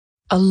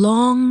A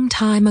long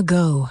time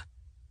ago,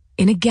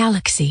 in a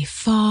galaxy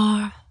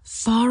far,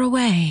 far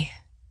away.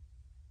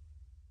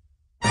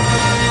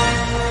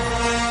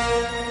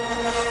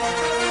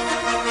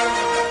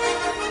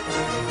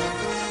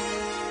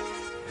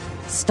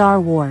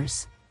 Star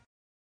Wars.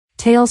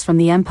 Tales from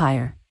the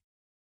Empire.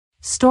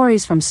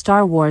 Stories from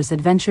Star Wars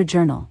Adventure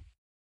Journal.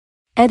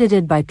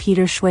 Edited by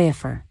Peter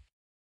Schweifer.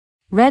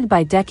 Read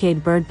by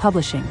Decade Bird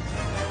Publishing.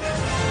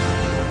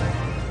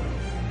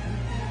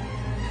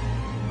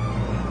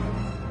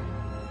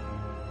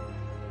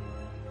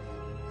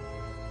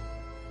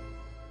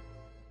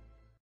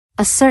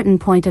 A Certain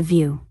Point of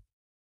View.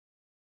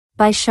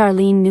 By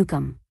Charlene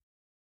Newcomb.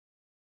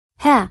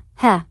 Ha,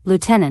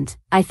 Lieutenant,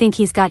 I think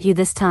he's got you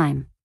this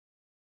time.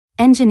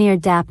 Engineer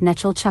Dap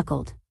Netchell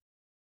chuckled.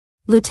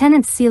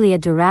 Lieutenant Celia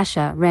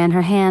Durasha ran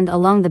her hand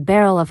along the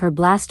barrel of her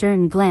blaster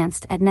and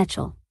glanced at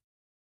Netchell.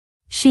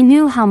 She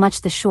knew how much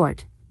the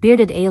short,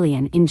 bearded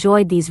alien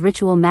enjoyed these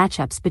ritual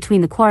matchups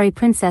between the Quarry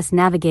Princess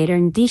Navigator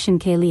and Deshan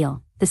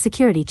Khalil, the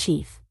security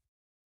chief.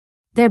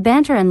 Their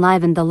banter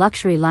enlivened the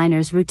luxury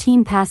liner's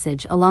routine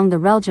passage along the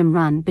Reljum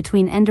run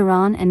between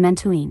Enderon and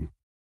Mentouin.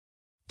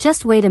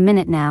 Just wait a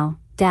minute now,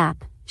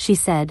 Dap, she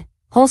said,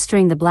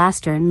 holstering the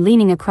blaster and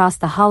leaning across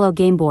the hollow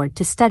gameboard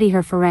to study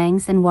her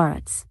Farangs and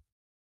Warrats.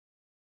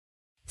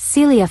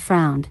 Celia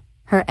frowned,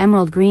 her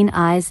emerald green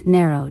eyes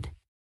narrowed.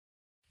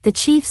 The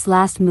chief's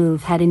last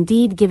move had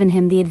indeed given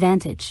him the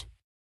advantage.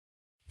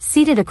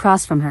 Seated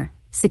across from her,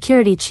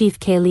 Security Chief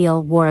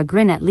Khalil wore a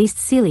grin. At least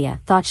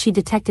Celia thought she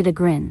detected a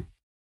grin.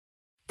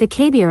 The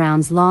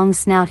Kabiaround's long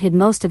snout hid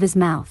most of his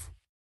mouth.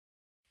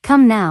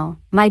 Come now,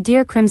 my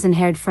dear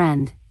crimson-haired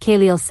friend,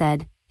 Khalil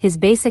said, his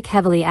basic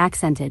heavily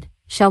accented,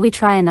 shall we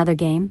try another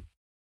game?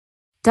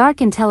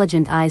 Dark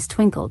intelligent eyes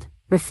twinkled,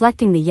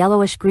 reflecting the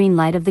yellowish-green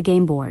light of the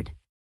gameboard.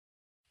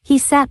 He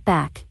sat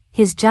back,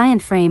 his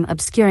giant frame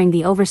obscuring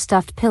the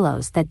overstuffed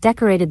pillows that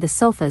decorated the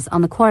sofas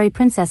on the Quarry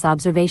Princess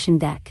observation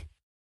deck.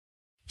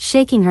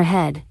 Shaking her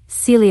head,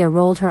 Celia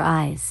rolled her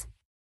eyes.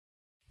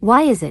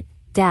 Why is it,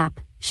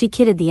 Dap, she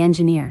kidded the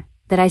engineer,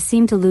 that I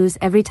seem to lose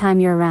every time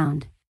you're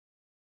around?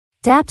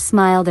 Dap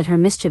smiled at her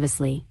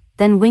mischievously,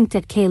 then winked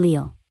at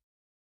Khalil.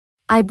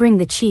 I bring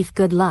the chief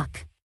good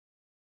luck.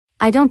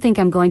 I don't think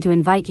I'm going to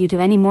invite you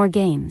to any more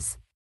games.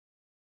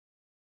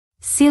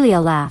 Celia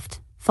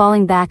laughed,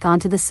 falling back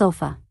onto the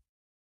sofa.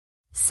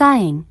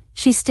 Sighing,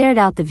 she stared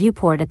out the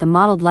viewport at the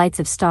mottled lights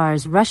of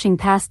stars rushing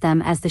past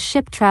them as the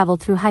ship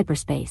traveled through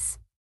hyperspace.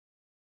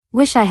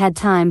 Wish I had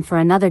time for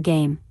another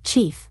game,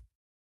 Chief.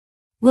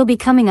 We'll be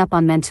coming up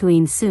on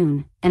Mentouin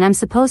soon, and I'm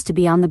supposed to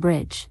be on the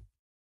bridge.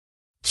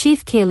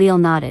 Chief Khalil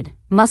nodded,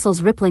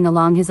 muscles rippling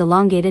along his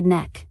elongated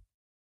neck.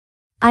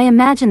 I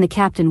imagine the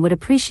captain would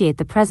appreciate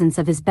the presence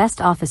of his best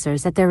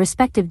officers at their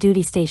respective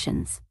duty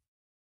stations.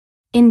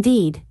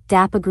 Indeed,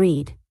 Dap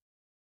agreed.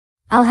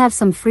 I'll have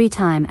some free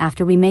time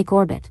after we make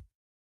orbit.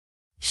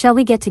 Shall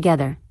we get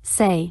together,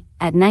 say,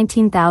 at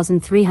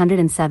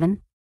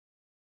 19,307?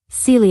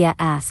 Celia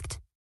asked.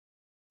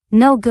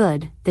 No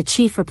good, the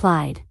chief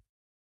replied.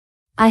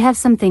 I have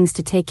some things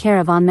to take care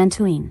of on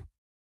Mentouin.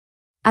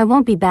 I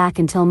won't be back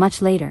until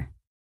much later.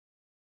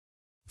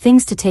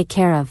 Things to take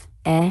care of,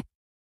 eh?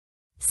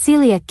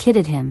 Celia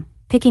kidded him,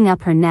 picking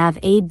up her nav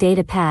aid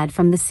data pad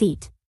from the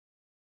seat.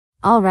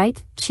 All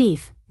right,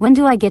 Chief, when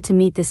do I get to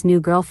meet this new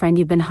girlfriend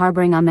you've been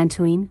harboring on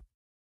Mentouin?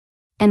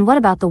 And what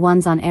about the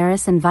ones on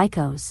Eris and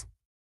Vikos?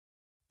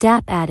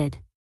 Dap added.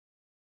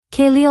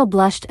 Khalil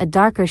blushed a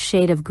darker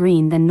shade of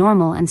green than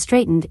normal and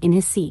straightened in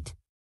his seat.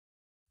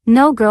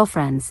 No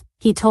girlfriends,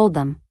 he told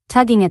them,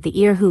 tugging at the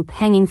ear hoop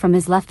hanging from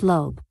his left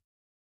lobe.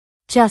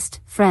 Just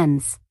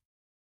friends.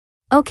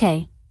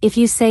 Okay, if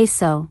you say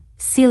so,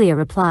 Celia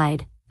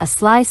replied, a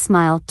sly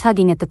smile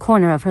tugging at the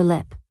corner of her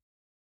lip.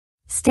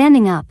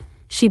 Standing up,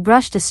 she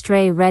brushed a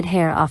stray red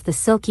hair off the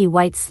silky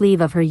white sleeve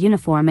of her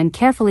uniform and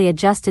carefully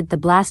adjusted the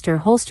blaster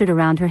holstered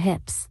around her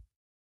hips.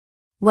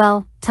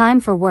 Well, time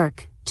for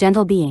work,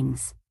 gentle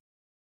beings.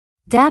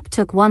 Dap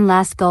took one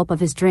last gulp of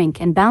his drink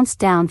and bounced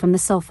down from the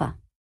sofa.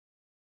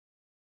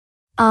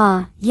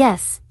 Ah,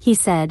 yes, he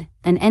said,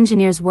 an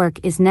engineer's work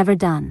is never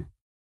done.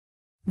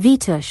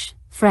 Vitush,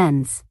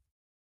 friends.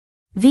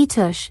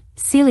 Vitush,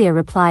 Celia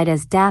replied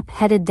as Dap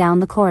headed down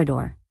the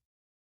corridor.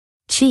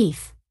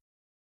 Chief.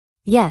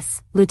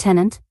 Yes,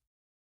 Lieutenant.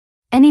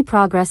 Any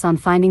progress on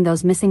finding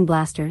those missing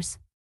blasters?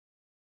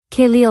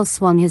 Khalil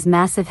swung his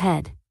massive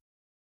head.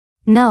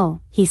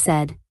 No, he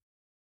said.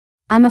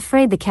 I'm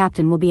afraid the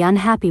captain will be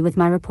unhappy with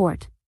my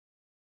report.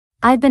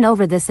 I've been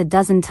over this a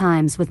dozen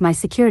times with my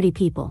security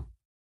people.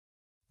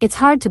 It's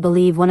hard to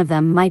believe one of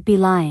them might be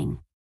lying.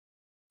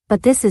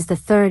 But this is the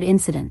third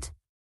incident.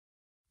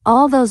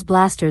 All those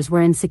blasters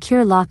were in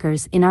secure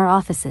lockers in our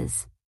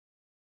offices.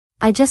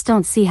 I just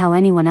don't see how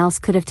anyone else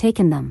could have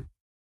taken them.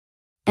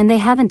 And they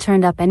haven't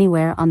turned up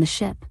anywhere on the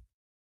ship.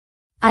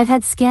 I've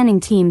had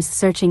scanning teams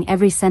searching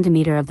every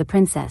centimeter of the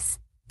Princess,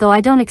 though I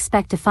don't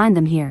expect to find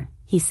them here,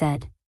 he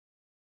said.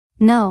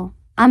 No,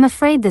 I'm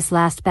afraid this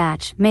last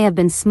batch may have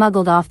been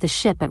smuggled off the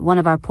ship at one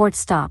of our port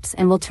stops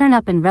and will turn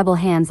up in rebel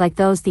hands like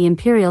those the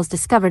Imperials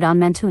discovered on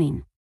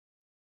Mantuin.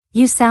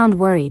 You sound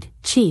worried,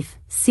 Chief,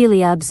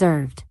 Celia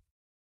observed.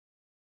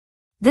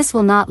 This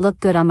will not look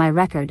good on my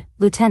record,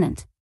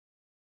 Lieutenant.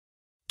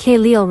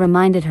 Khalil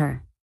reminded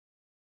her.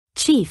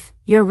 Chief,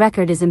 your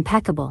record is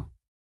impeccable.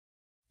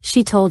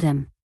 She told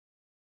him.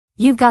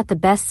 You've got the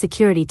best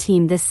security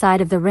team this side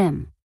of the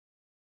rim.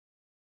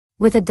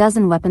 With a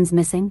dozen weapons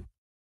missing?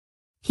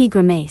 He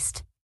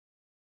grimaced.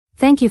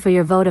 Thank you for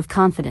your vote of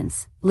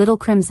confidence, Little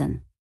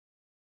Crimson.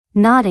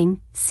 Nodding,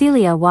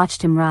 Celia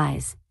watched him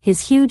rise,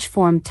 his huge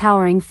form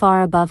towering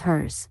far above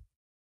hers.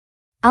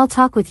 I'll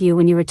talk with you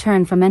when you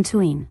return from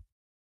Mantuin.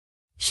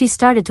 She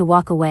started to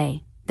walk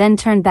away, then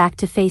turned back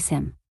to face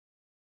him.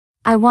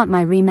 I want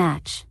my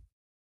rematch.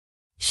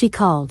 She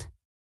called.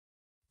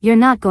 You're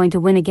not going to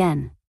win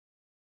again.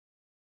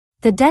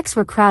 The decks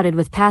were crowded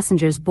with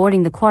passengers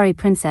boarding the Quarry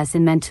Princess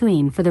in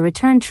Mantuin for the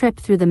return trip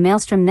through the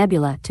Maelstrom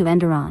Nebula to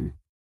Enderon.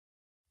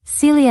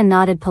 Celia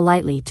nodded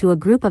politely to a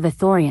group of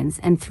Ithorians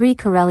and 3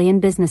 Corellian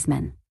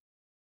businessmen.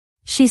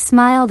 She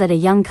smiled at a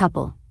young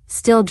couple,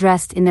 still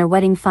dressed in their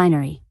wedding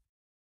finery.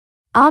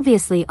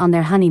 Obviously on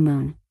their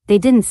honeymoon, they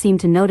didn't seem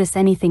to notice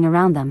anything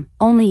around them,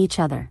 only each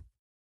other.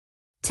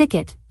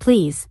 Ticket,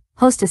 please,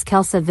 hostess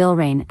Kelsa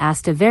Vilrain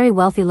asked a very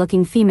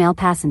wealthy-looking female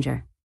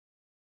passenger.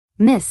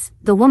 Miss,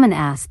 the woman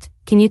asked,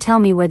 can you tell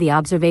me where the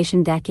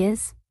observation deck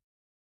is?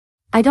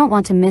 I don't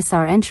want to miss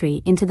our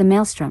entry into the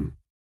Maelstrom.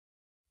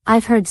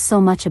 I've heard so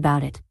much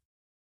about it.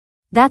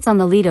 That's on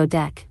the Lido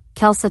deck,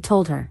 Kelsa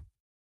told her.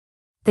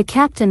 The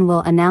captain will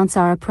announce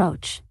our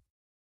approach.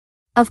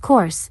 Of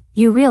course,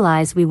 you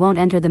realize we won't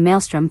enter the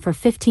Maelstrom for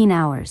 15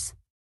 hours.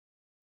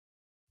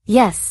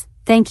 Yes,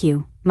 thank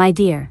you, my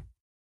dear.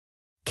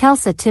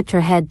 Kelsa tipped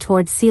her head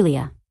towards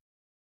Celia.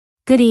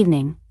 Good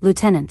evening,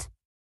 Lieutenant.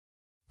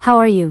 How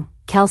are you,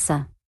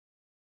 Kelsa?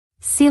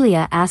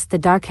 Celia asked the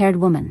dark-haired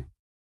woman.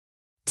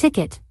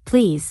 Ticket,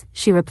 please,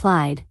 she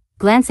replied,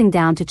 glancing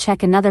down to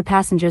check another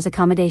passenger's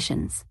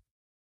accommodations.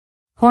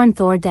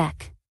 Hornthor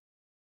deck.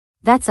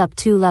 That's up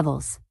 2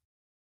 levels.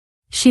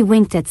 She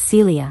winked at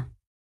Celia.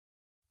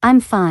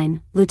 I'm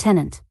fine,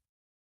 Lieutenant.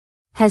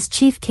 Has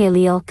Chief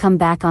Khalil come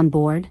back on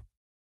board?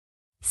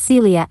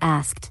 Celia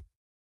asked.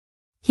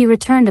 He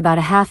returned about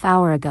a half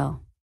hour ago.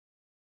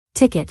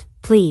 Ticket,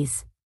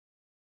 please.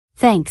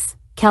 Thanks,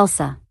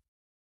 Kelsa.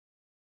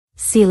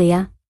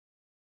 Celia?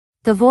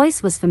 The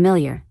voice was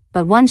familiar,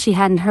 but one she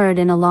hadn't heard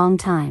in a long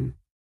time.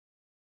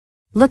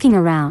 Looking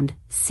around,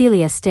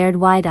 Celia stared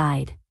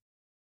wide-eyed.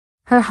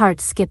 Her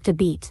heart skipped a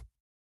beat.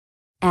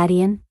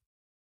 Adian?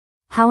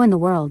 How in the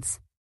world's?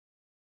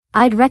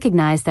 I'd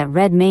recognize that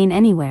red mane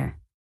anywhere.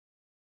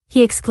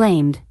 He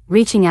exclaimed,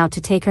 reaching out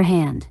to take her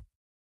hand.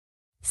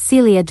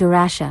 Celia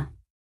Durasha.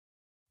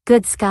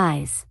 Good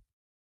skies.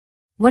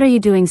 What are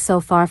you doing so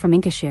far from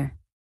Inkashir?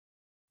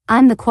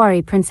 I'm the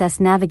Quarry Princess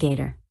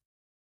Navigator.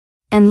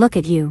 And look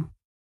at you.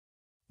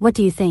 What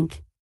do you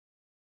think?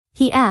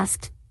 He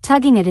asked,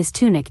 tugging at his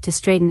tunic to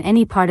straighten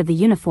any part of the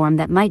uniform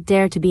that might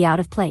dare to be out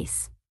of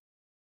place.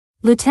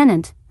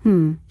 Lieutenant,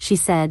 she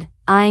said,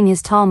 eyeing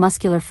his tall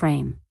muscular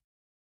frame.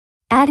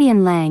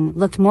 Adian Lang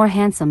looked more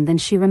handsome than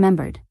she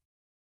remembered.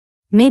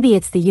 Maybe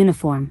it's the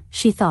uniform,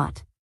 she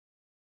thought.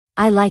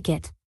 I like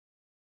it.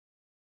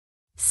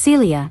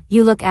 Celia,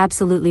 you look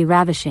absolutely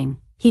ravishing,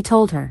 he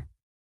told her.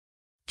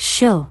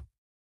 Shoo.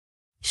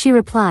 She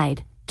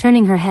replied,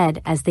 turning her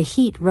head as the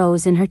heat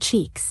rose in her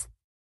cheeks.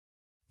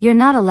 You're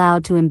not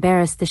allowed to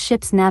embarrass the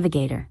ship's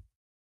navigator.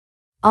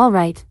 All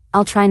right,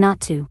 I'll try not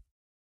to.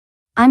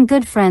 I'm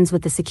good friends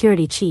with the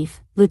security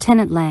chief,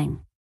 Lieutenant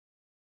Lang.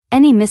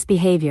 Any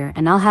misbehavior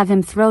and I'll have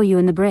him throw you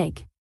in the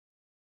brig.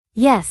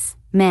 Yes,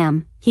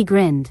 ma'am, he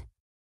grinned.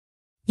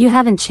 You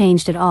haven't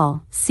changed at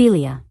all,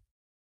 Celia.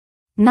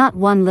 Not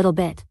one little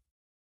bit.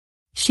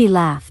 She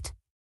laughed.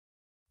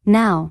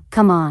 Now,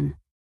 come on.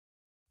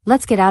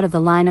 Let's get out of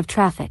the line of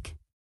traffic.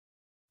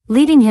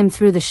 Leading him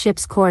through the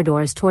ship's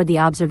corridors toward the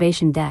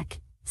observation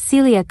deck,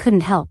 Celia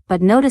couldn't help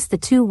but notice the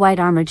 2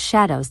 white-armored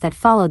shadows that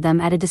followed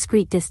them at a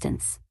discreet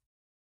distance.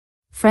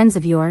 Friends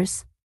of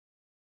yours?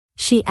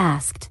 She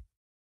asked.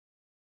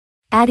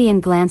 Adian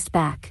glanced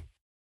back.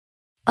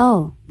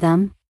 Oh,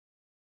 them?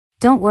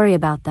 Don't worry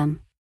about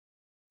them.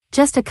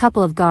 Just a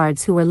couple of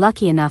guards who were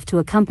lucky enough to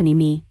accompany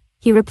me,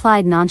 he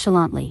replied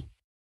nonchalantly.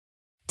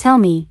 Tell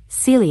me,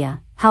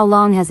 Celia, how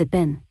long has it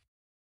been?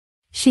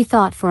 She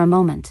thought for a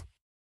moment.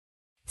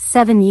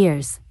 7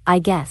 years, I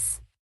guess.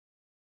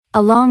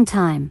 A long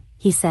time,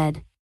 he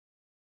said.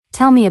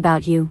 Tell me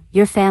about you,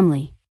 your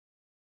family.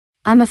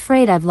 I'm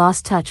afraid I've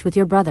lost touch with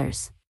your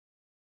brothers.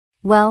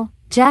 Well,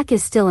 Jack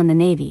is still in the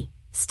Navy,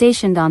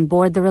 stationed on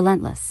board the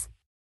Relentless.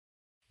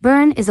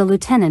 Byrne is a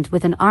lieutenant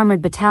with an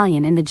armored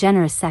battalion in the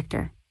Generous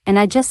sector, and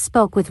I just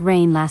spoke with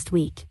Rain last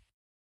week.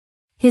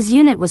 His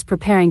unit was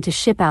preparing to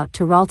ship out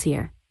to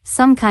Raltier,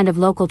 some kind of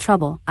local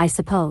trouble, I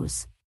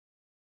suppose.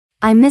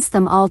 I miss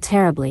them all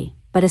terribly,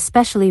 but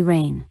especially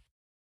Rain.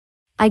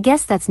 I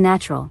guess that's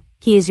natural,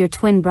 he is your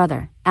twin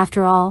brother,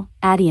 after all,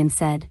 Adian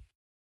said.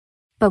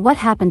 But what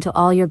happened to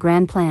all your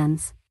grand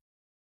plans?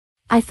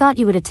 I thought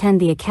you would attend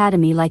the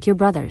academy like your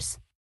brothers.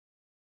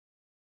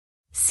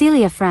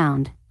 Celia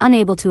frowned,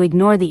 unable to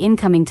ignore the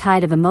incoming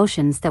tide of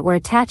emotions that were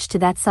attached to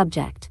that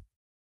subject.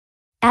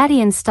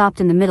 Adian stopped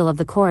in the middle of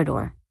the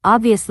corridor,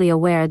 obviously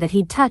aware that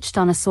he'd touched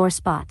on a sore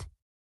spot.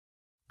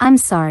 I'm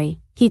sorry,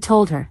 he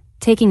told her,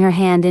 taking her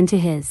hand into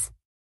his.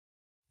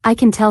 I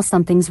can tell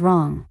something's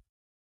wrong.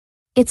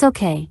 It's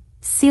okay,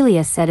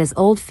 Celia said as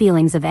old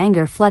feelings of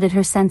anger flooded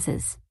her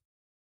senses.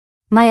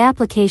 My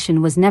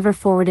application was never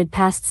forwarded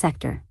past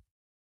sector.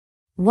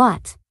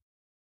 What?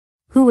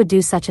 Who would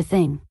do such a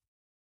thing?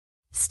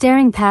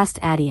 Staring past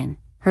Adian,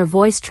 her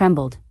voice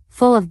trembled,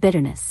 full of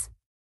bitterness.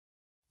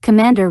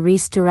 Commander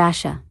Reese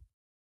Durasha.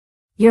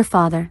 Your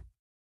father?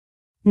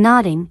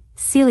 Nodding,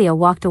 Celia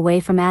walked away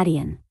from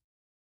Adian.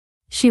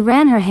 She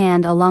ran her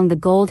hand along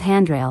the gold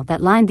handrail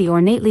that lined the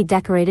ornately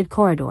decorated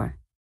corridor.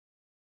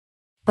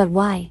 But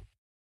why?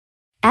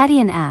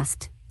 Adian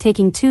asked,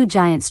 taking 2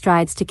 giant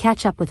strides to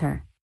catch up with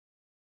her.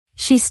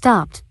 She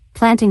stopped,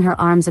 planting her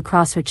arms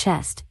across her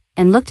chest,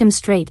 and looked him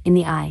straight in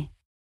the eye.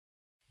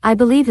 I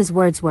believe his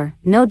words were,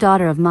 no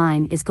daughter of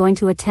mine is going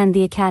to attend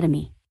the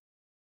academy.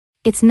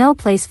 It's no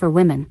place for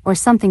women, or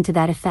something to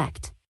that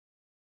effect.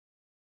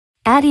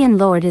 Adian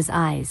lowered his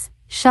eyes,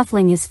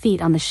 shuffling his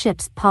feet on the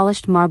ship's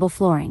polished marble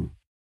flooring.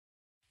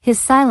 His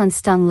silence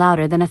stung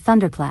louder than a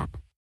thunderclap.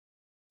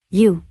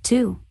 You,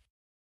 too?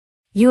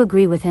 You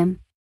agree with him?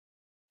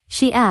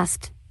 She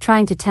asked,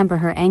 trying to temper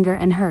her anger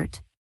and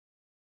hurt.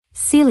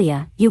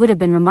 Celia, you would have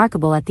been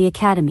remarkable at the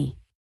academy.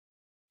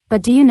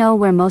 But do you know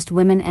where most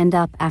women end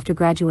up after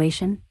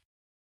graduation?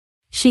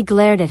 She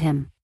glared at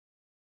him.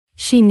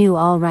 She knew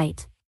all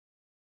right.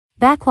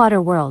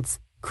 Backwater worlds,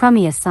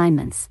 crummy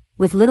assignments,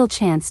 with little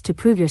chance to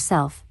prove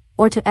yourself,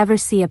 or to ever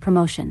see a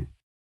promotion.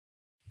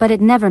 But it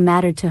never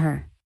mattered to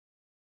her.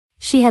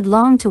 She had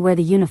longed to wear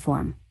the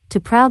uniform, to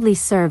proudly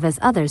serve as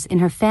others in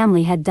her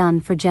family had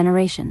done for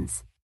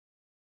generations.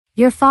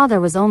 Your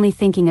father was only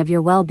thinking of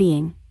your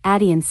well-being,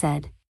 Adian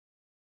said.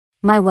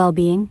 My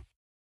well-being?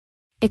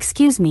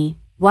 Excuse me,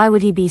 why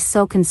would he be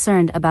so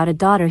concerned about a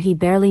daughter he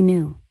barely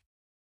knew?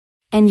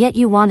 And yet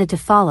you wanted to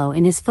follow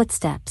in his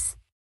footsteps.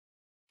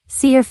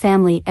 See your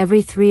family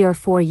every 3 or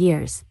 4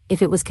 years,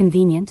 if it was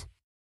convenient?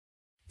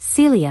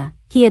 Celia,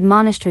 he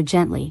admonished her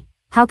gently,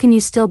 how can you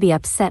still be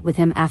upset with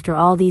him after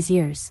all these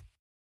years?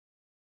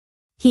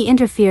 He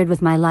interfered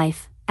with my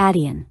life,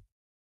 Adian.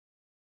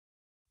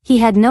 He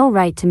had no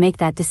right to make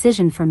that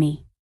decision for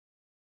me.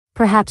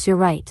 Perhaps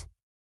you're right.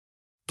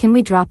 Can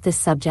we drop this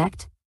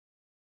subject?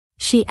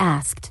 She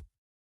asked.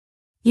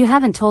 You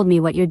haven't told me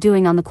what you're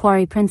doing on the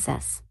Quarry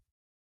Princess.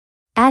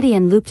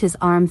 Adian looped his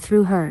arm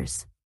through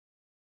hers.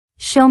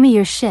 Show me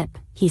your ship,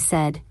 he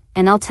said,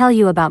 and I'll tell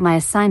you about my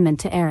assignment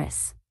to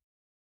Eris.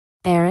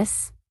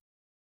 Eris?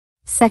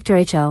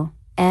 Sector HO,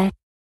 eh?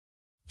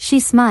 She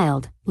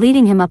smiled,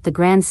 leading him up the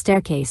grand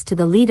staircase to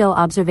the Lido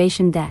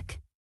observation deck.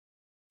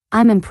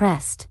 I'm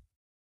impressed.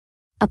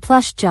 A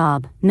plush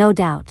job, no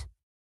doubt.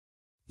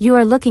 You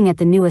are looking at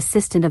the new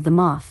assistant of the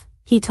Moth,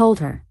 he told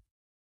her.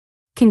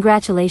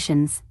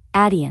 Congratulations,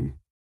 Adian.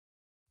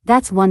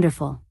 That's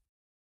wonderful.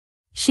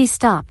 She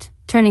stopped,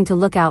 turning to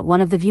look out one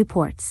of the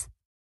viewports.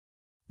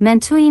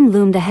 Mantuin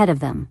loomed ahead of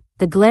them,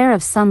 the glare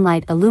of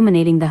sunlight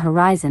illuminating the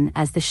horizon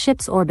as the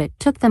ship's orbit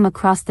took them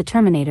across the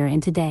Terminator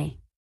into day.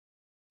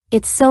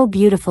 It's so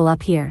beautiful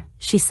up here,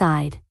 she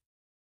sighed.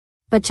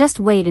 But just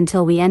wait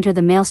until we enter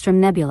the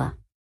Maelstrom Nebula.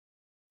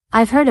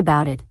 I've heard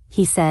about it,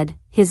 he said,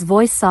 his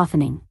voice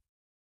softening.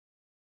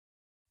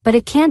 But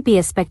it can't be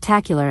as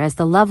spectacular as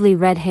the lovely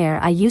red hair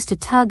I used to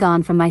tug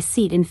on from my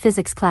seat in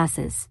physics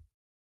classes.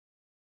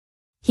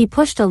 He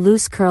pushed a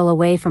loose curl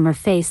away from her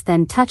face,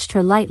 then touched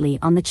her lightly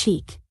on the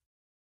cheek.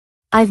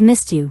 I've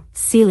missed you,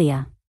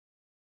 Celia.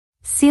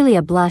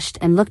 Celia blushed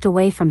and looked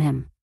away from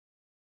him.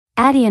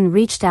 Adian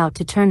reached out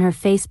to turn her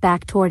face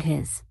back toward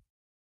his.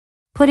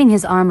 Putting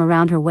his arm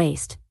around her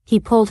waist,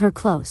 he pulled her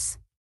close.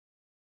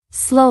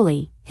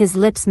 Slowly, his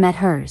lips met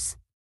hers.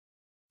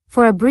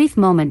 For a brief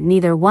moment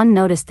neither one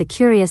noticed the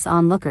curious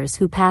onlookers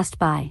who passed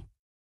by.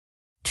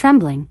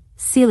 Trembling,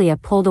 Celia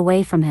pulled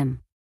away from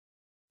him.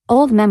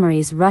 Old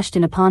memories rushed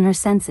in upon her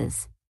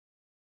senses.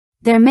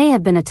 There may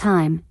have been a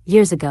time,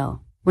 years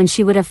ago, when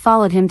she would have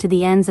followed him to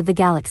the ends of the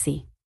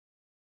galaxy.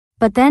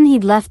 But then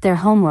he'd left their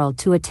homeworld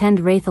to attend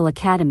Wraithel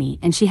Academy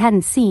and she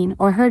hadn't seen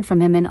or heard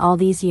from him in all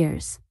these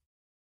years.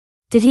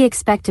 Did he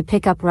expect to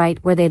pick up right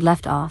where they'd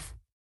left off?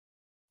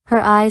 Her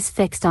eyes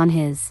fixed on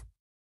his.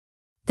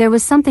 There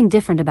was something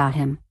different about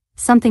him,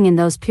 something in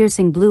those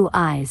piercing blue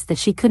eyes that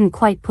she couldn't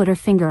quite put her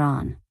finger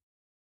on.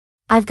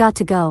 I've got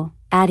to go,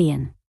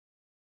 Adian.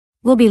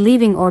 We'll be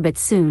leaving orbit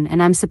soon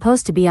and I'm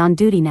supposed to be on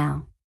duty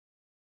now.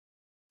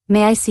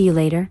 May I see you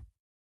later?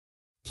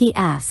 He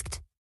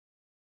asked.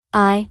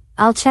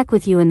 I'll check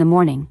with you in the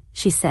morning,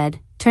 she said,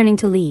 turning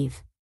to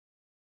leave.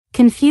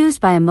 Confused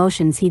by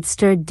emotions he'd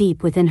stirred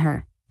deep within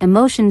her,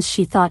 emotions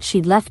she thought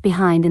she'd left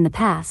behind in the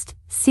past,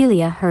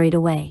 Celia hurried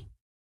away.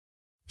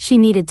 She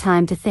needed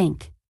time to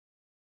think.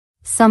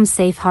 Some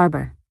safe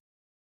harbor.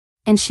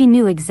 And she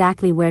knew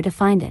exactly where to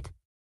find it.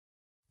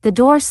 The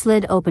door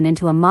slid open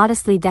into a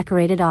modestly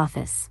decorated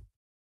office.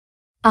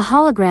 A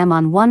hologram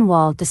on one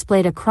wall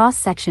displayed a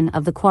cross-section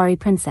of the Quarry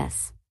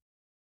Princess.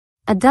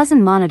 A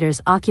dozen monitors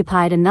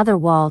occupied another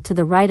wall to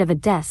the right of a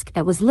desk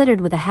that was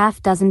littered with a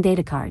half-dozen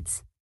data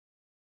cards.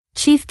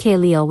 Chief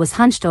Khalil was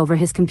hunched over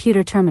his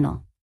computer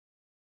terminal.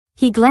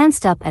 He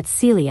glanced up at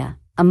Celia.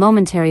 A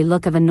momentary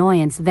look of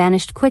annoyance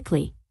vanished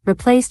quickly,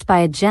 replaced by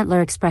a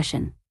gentler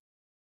expression.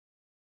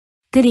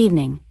 "Good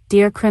evening,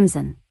 dear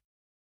Crimson.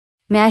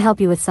 May I help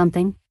you with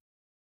something?"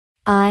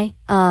 "I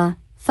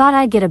thought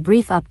I'd get a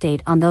brief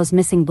update on those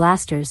missing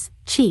blasters,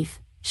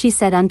 Chief," she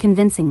said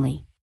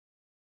unconvincingly.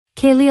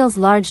 Khalil's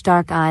large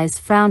dark eyes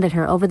frowned at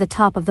her over the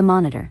top of the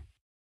monitor.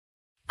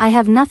 "I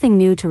have nothing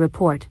new to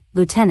report,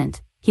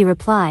 Lieutenant," he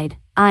replied,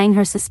 eyeing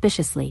her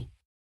suspiciously.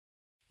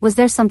 "Was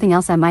there something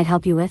else I might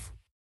help you with?"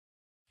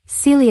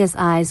 Celia's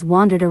eyes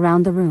wandered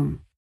around the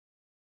room.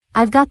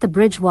 "I've got the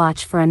bridge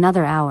watch for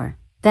another hour,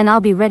 then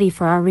I'll be ready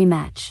for our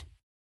rematch."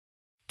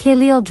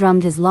 Khalil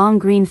drummed his long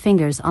green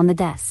fingers on the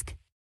desk.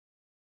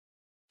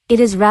 "It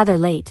is rather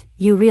late,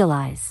 you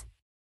realize.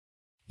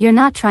 You're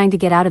not trying to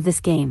get out of this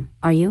game,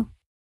 are you?"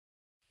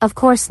 "Of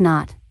course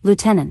not,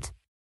 Lieutenant.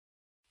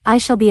 I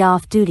shall be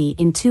off duty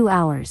in 2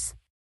 hours."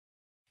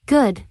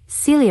 "Good,"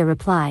 Celia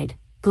replied,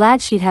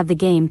 glad she'd have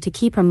the game to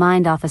keep her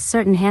mind off a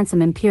certain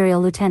handsome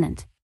Imperial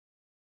lieutenant.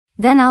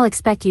 "Then I'll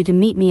expect you to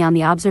meet me on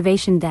the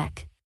observation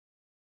deck."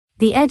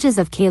 The edges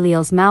of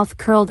Khalil's mouth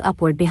curled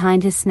upward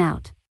behind his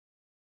snout.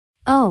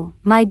 "Oh,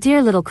 my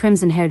dear little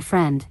crimson-haired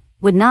friend,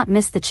 would not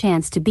miss the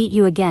chance to beat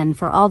you again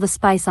for all the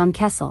spice on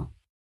Kessel."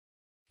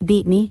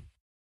 "Beat me?"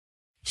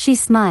 She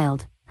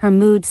smiled, her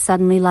mood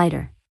suddenly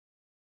lighter.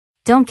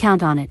 "Don't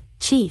count on it,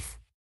 Chief.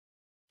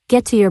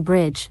 Get to your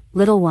bridge,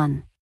 little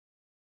one.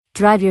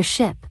 Drive your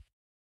ship.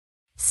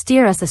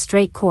 Steer us a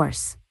straight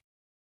course."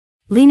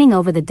 Leaning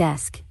over the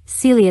desk,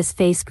 Celia's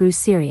face grew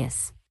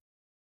serious.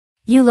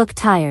 "You look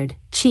tired,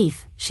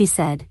 Chief," she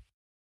said.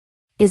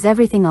 "Is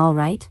everything all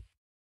right?"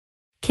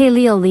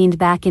 Khalil leaned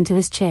back into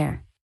his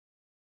chair.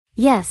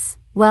 "Yes,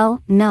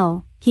 well,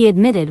 no," he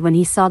admitted when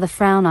he saw the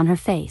frown on her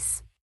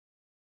face.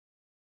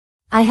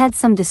 "I had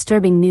some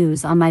disturbing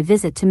news on my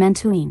visit to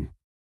Mentouin."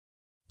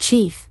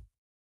 "Chief."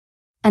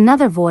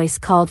 Another voice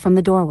called from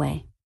the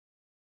doorway.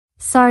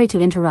 "Sorry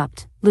to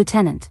interrupt,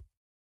 Lieutenant."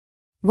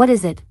 "What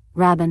is it,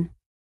 Rabin?"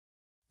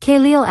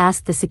 Khalil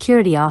asked the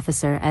security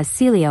officer as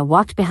Celia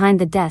walked behind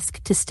the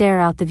desk to stare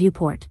out the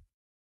viewport.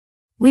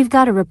 "We've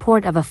got a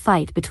report of a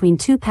fight between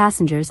 2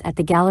 passengers at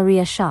the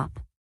Galleria shop."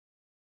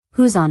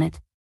 "Who's on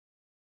it?"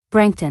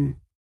 "Brankton.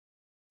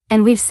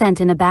 And we've sent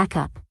in a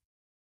backup."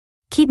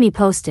 "Keep me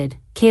posted,"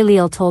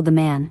 Khalil told the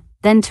man,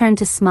 then turned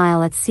to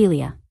smile at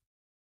Celia.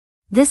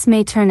 "This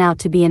may turn out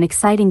to be an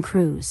exciting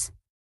cruise.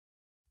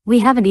 We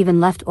haven't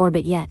even left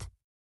orbit yet."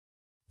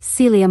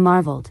 Celia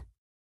marveled.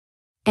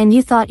 "And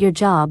you thought your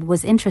job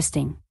was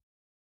interesting?"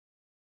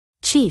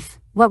 "Chief,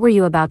 what were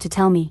you about to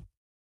tell me?"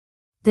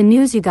 "The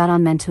news you got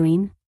on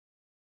Mentouin?"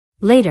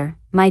 "Later,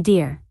 my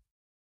dear."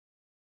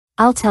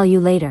 "I'll tell you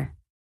later."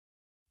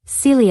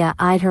 Celia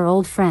eyed her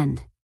old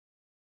friend.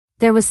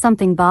 There was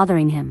something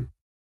bothering him.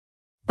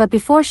 But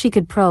before she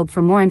could probe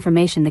for more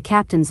information, the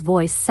captain's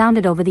voice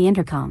sounded over the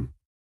intercom.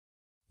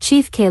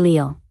 "Chief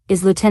Khalil,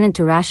 is Lieutenant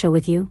Durasha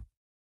with you?"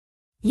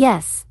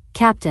 "Yes,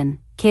 Captain,"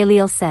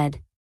 Khalil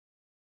said.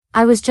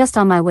 "I was just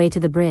on my way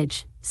to the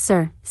bridge,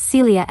 sir,"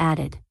 Celia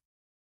added.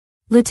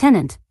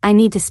 "Lieutenant, I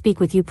need to speak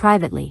with you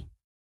privately.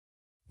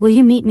 Will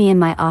you meet me in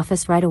my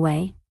office right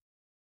away?"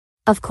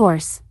 "Of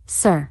course,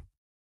 sir.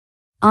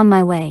 On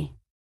my way."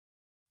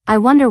 "I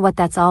wonder what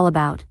that's all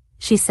about,"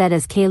 she said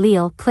as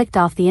Khalil clicked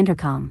off the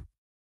intercom.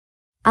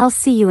 "I'll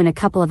see you in a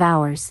couple of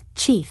hours,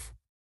 Chief."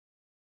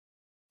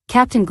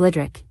 "Captain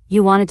Glidrick,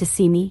 you wanted to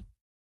see me?"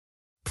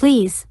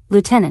 "Please,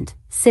 Lieutenant,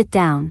 sit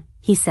down,"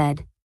 he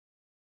said.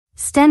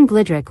 Sten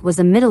Glidrick was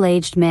a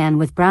middle-aged man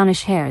with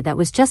brownish hair that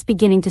was just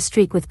beginning to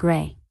streak with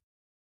gray.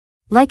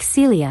 Like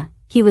Celia,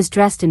 he was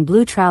dressed in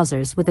blue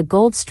trousers with a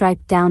gold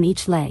stripe down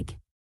each leg.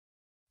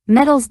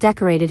 Medals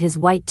decorated his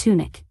white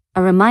tunic,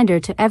 a reminder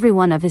to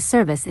everyone of his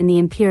service in the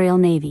Imperial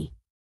Navy.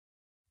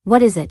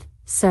 "What is it,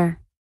 sir?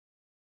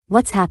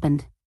 What's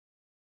happened?"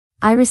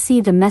 "I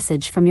received a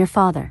message from your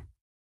father."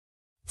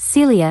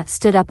 Celia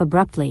stood up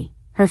abruptly,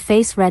 her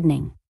face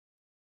reddening.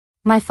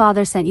 "My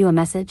father sent you a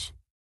message?"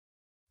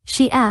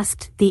 she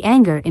asked, the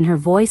anger in her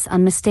voice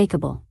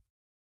unmistakable.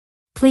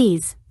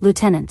 "Please,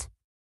 Lieutenant.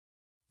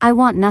 I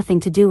want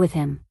nothing to do with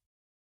him."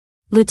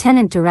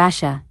 "Lieutenant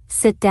Durasha,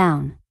 sit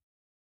down,"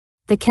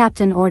 the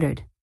captain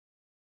ordered.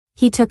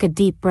 He took a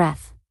deep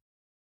breath.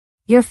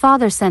 "Your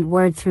father sent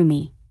word through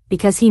me,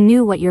 because he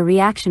knew what your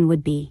reaction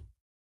would be.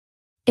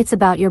 It's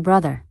about your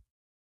brother."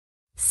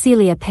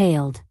 Celia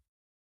paled.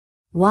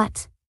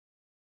 "What?"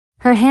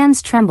 Her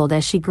hands trembled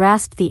as she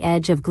grasped the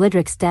edge of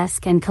Glidrick's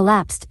desk and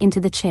collapsed into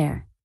the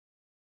chair.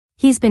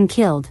 "He's been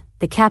killed,"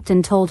 the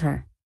captain told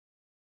her.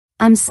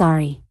 "I'm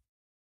sorry."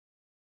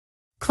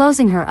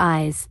 Closing her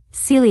eyes,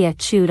 Celia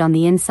chewed on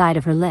the inside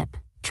of her lip,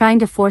 trying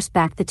to force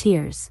back the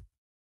tears.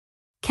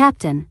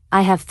 Captain,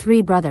 I have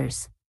 3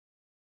 brothers.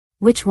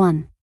 Which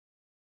one?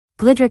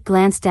 Glidrick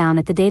glanced down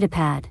at the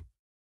datapad.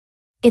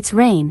 It's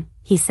Rain,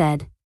 he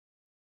said.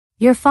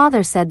 Your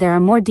father said there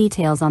are more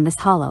details on this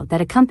holo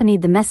that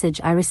accompanied the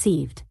message I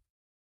received.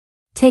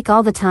 Take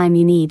all the time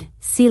you need,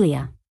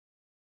 Celia.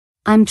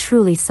 I'm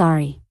truly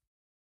sorry.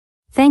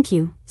 Thank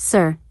you,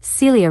 sir,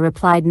 Celia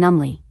replied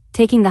numbly,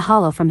 taking the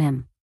holo from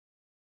him.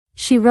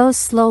 She rose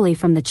slowly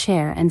from the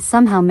chair and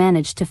somehow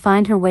managed to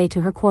find her way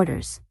to her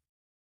quarters.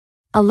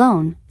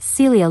 Alone,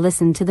 Celia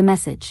listened to the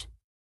message.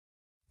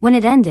 When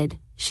it ended,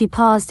 she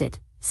paused it,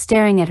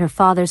 staring at her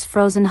father's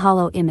frozen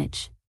holo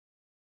image.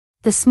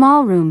 The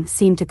small room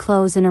seemed to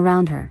close in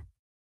around her.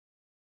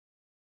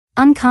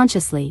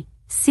 Unconsciously,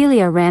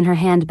 Celia ran her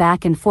hand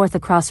back and forth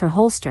across her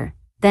holster,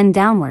 then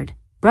downward,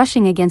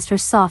 brushing against her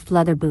soft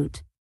leather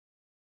boot.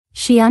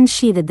 She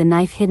unsheathed the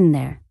knife hidden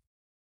there.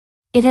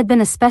 It had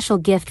been a special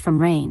gift from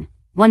Rain,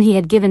 one he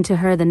had given to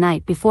her the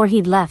night before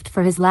he'd left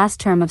for his last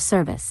term of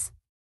service.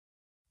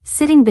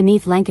 Sitting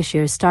beneath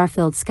Lancashire's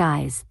star-filled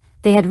skies,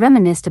 they had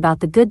reminisced about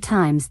the good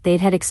times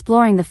they'd had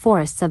exploring the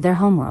forests of their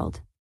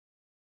homeworld.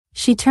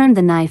 She turned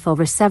the knife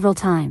over several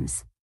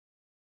times.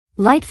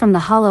 Light from the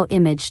holo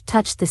image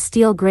touched the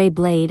steel-gray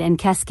blade and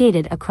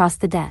cascaded across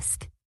the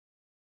desk.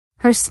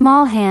 Her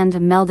small hand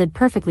melded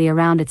perfectly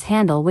around its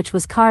handle, which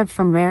was carved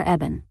from rare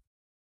ebon.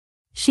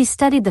 She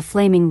studied the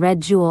flaming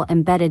red jewel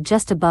embedded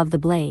just above the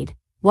blade,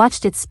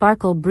 watched it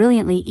sparkle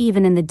brilliantly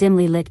even in the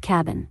dimly lit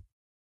cabin.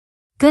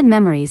 Good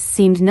memories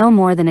seemed no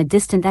more than a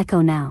distant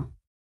echo now.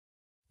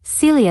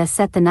 Celia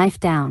set the knife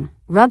down,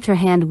 rubbed her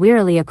hand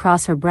wearily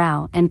across her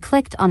brow and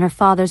clicked on her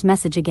father's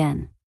message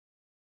again.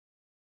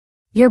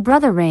 Your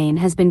brother Rain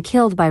has been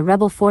killed by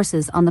rebel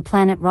forces on the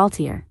planet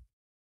Raltier.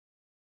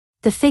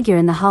 The figure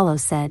in the holo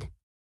said.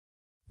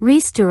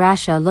 Rhys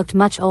Durasha looked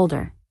much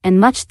older, and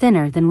much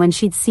thinner than when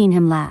she'd seen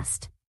him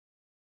last.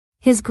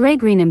 His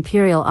gray-green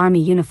Imperial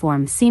Army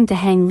uniform seemed to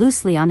hang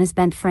loosely on his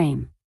bent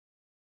frame.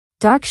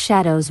 Dark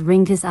shadows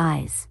ringed his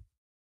eyes.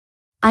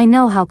 I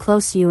know how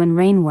close you and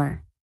Rain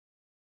were.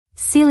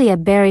 Celia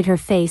buried her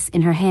face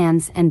in her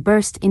hands and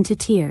burst into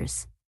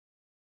tears.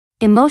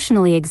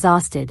 Emotionally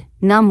exhausted,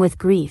 numb with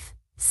grief,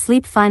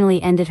 sleep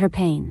finally ended her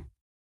pain.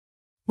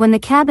 When the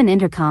cabin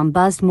intercom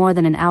buzzed more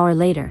than an hour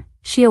later,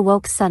 she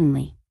awoke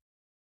suddenly.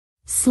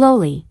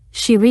 Slowly,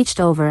 she reached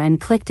over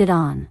and clicked it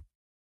on.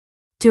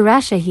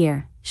 Durasha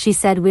here, she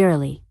said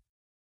wearily.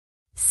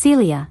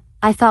 Celia,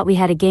 I thought we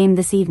had a game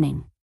this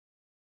evening.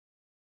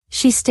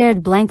 She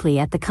stared blankly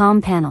at the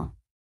comm panel.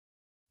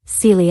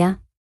 Celia?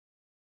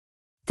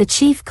 The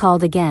chief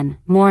called again,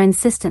 more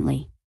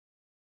insistently.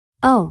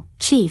 Oh,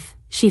 Chief,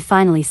 she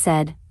finally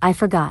said, I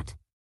forgot.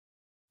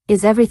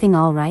 Is everything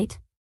all right?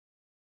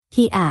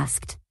 He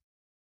asked.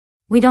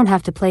 We don't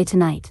have to play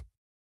tonight.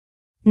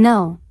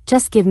 No,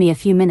 just give me a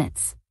few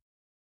minutes.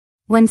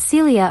 When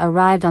Celia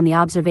arrived on the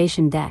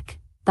observation deck,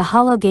 the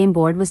holo game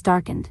board was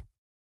darkened.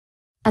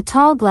 A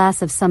tall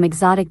glass of some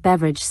exotic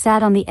beverage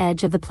sat on the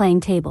edge of the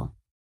playing table.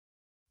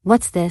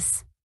 What's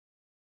this?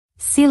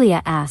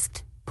 Celia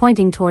asked,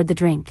 pointing toward the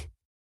drink.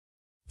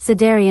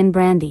 Siderian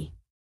brandy.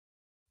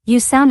 You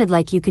sounded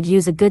like you could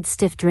use a good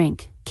stiff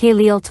drink,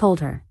 Khalil told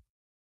her.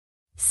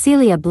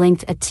 Celia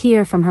blinked, a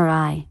tear from her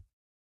eye.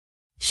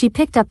 She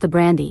picked up the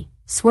brandy,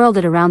 swirled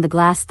it around the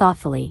glass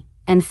thoughtfully,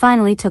 and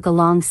finally took a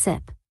long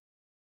sip.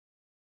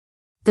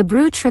 The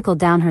brew trickled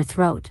down her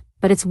throat,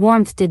 but its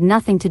warmth did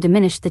nothing to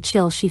diminish the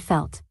chill she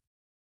felt.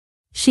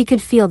 She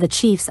could feel the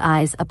chief's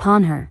eyes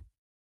upon her.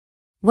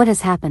 What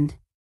has happened?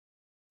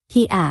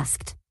 He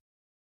asked.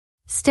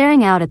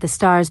 Staring out at the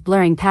stars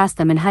blurring past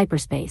them in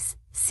hyperspace,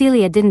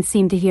 Celia didn't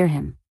seem to hear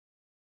him.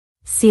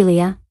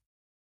 Celia?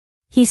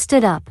 He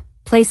stood up,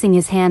 placing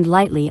his hand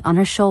lightly on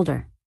her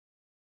shoulder.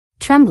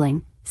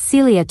 Trembling,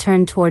 Celia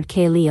turned toward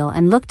Khalil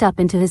and looked up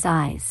into his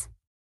eyes.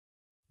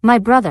 My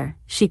brother,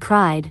 she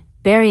cried,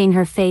 burying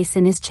her face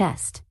in his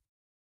chest.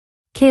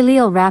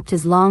 Khalil wrapped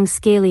his long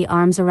scaly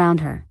arms around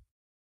her.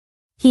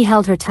 He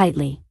held her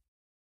tightly.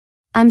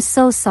 I'm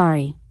so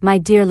sorry, my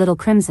dear little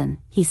Crimson,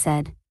 he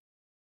said.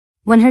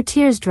 When her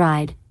tears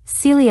dried,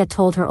 Celia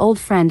told her old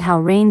friend how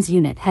Rain's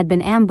unit had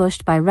been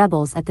ambushed by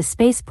rebels at the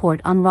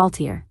spaceport on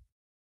Raltier.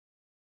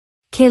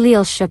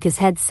 Khalil shook his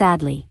head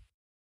sadly.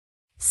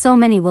 So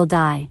many will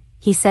die,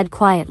 he said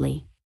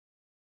quietly.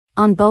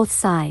 On both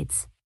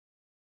sides.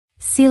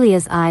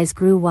 Celia's eyes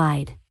grew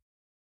wide.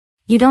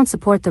 You don't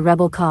support the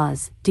rebel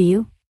cause, do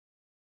you?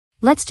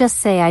 Let's just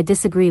say I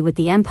disagree with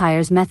the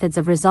Empire's methods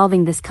of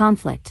resolving this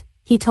conflict,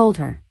 he told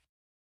her.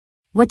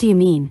 What do you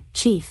mean,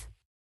 Chief?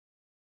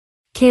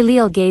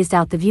 Khalil gazed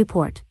out the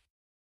viewport.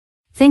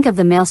 Think of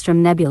the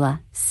Maelstrom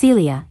Nebula,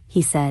 Celia,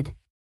 he said.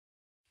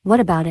 What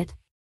about it?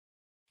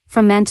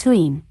 From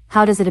Mantuine,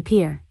 how does it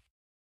appear?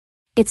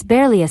 It's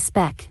barely a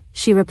speck,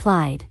 she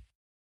replied.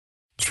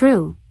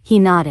 True, he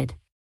nodded.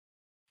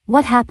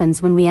 What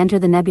happens when we enter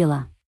the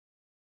nebula?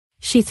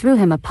 She threw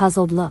him a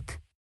puzzled look.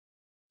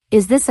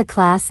 Is this a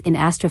class in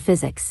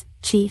astrophysics,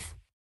 Chief?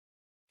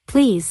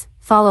 Please,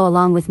 follow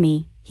along with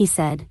me, he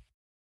said.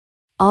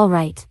 All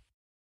right.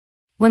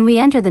 When we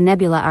enter the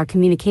nebula, our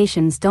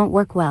communications don't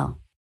work well.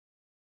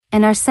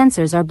 And our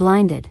sensors are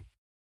blinded.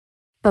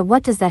 But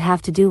what does that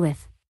have to do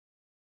with?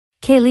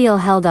 Khalil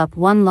held up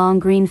one long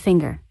green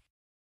finger.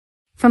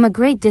 From a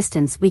great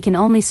distance we can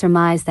only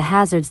surmise the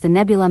hazards the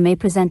nebula may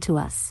present to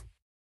us.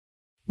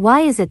 Why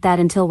is it that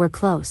until we're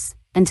close,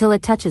 until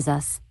it touches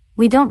us,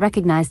 we don't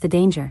recognize the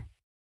danger?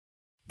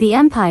 The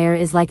Empire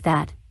is like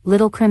that,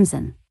 little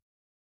Crimson.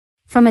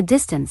 From a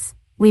distance,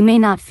 we may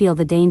not feel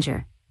the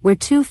danger, we're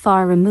too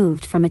far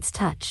removed from its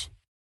touch.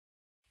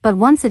 But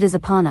once it is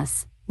upon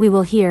us, we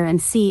will hear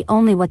and see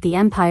only what the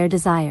Empire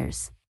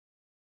desires.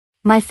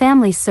 My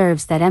family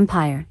serves that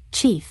Empire,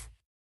 Chief.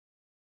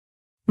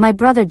 My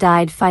brother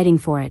died fighting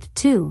for it,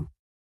 too.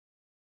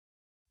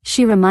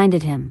 She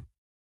reminded him.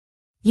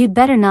 You'd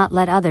better not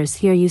let others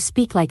hear you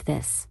speak like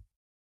this.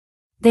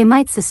 They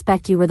might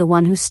suspect you were the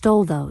one who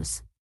stole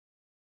those.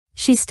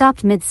 She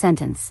stopped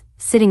mid-sentence,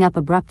 sitting up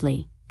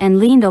abruptly, and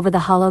leaned over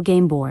the hollow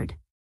game board.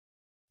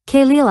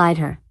 Khalil eyed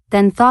her,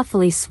 then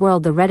thoughtfully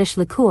swirled the reddish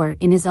liqueur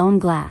in his own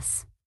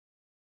glass.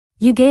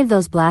 You gave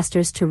those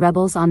blasters to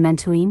rebels on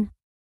Mentuine?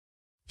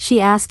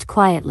 She asked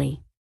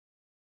quietly.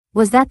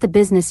 Was that the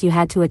business you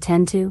had to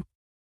attend to?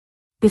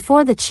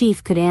 Before the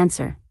chief could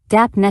answer,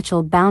 Dap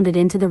Netchel bounded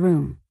into the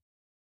room.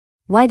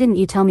 Why didn't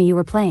you tell me you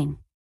were playing?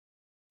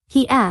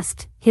 He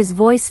asked, his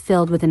voice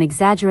filled with an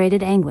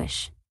exaggerated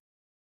anguish.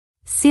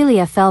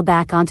 Celia fell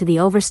back onto the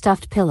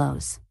overstuffed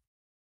pillows.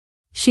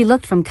 She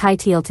looked from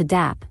Kaitil to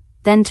Dap,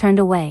 then turned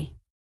away.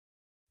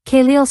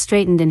 Khalil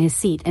straightened in his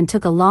seat and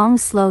took a long,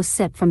 slow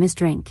sip from his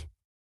drink.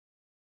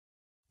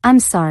 I'm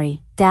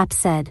sorry, Dap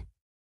said.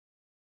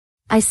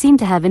 I seem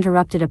to have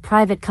interrupted a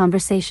private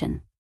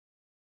conversation.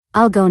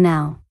 I'll go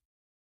now.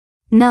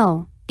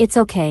 No, it's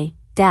okay,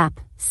 Dap,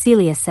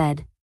 Celia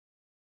said.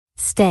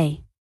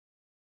 Stay.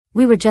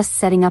 We were just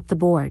setting up the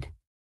board.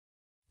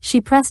 She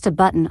pressed a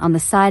button on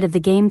the side of the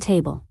game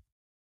table.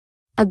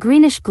 A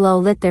greenish glow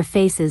lit their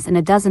faces and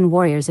a dozen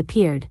warriors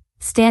appeared,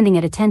 standing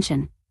at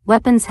attention,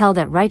 weapons held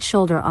at right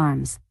shoulder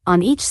arms,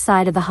 on each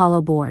side of the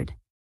hollow board.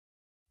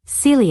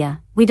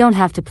 Celia, we don't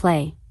have to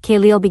play,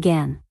 Khalil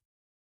began.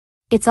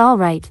 It's all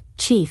right,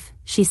 Chief,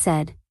 she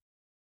said.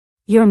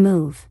 Your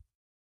move.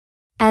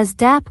 As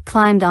Dap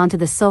climbed onto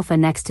the sofa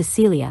next to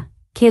Celia,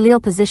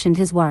 Khalil positioned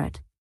his warrant.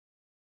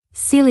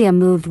 Celia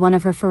moved one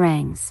of her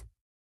phalangs.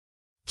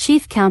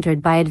 Chief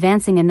countered by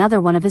advancing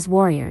another one of his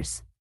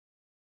warriors.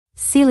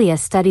 Celia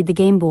studied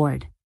the game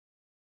board.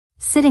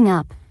 Sitting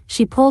up,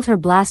 she pulled her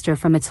blaster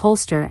from its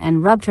holster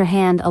and rubbed her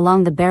hand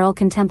along the barrel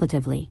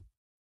contemplatively.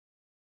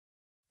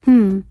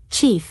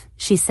 Chief,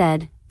 she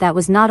said, that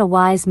was not a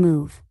wise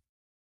move.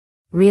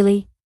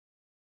 Really?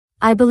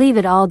 I believe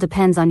it all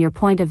depends on your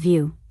point of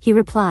view, he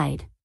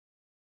replied.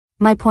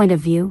 My point of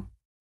view?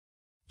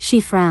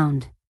 She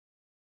frowned.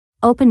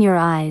 Open your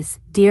eyes,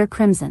 dear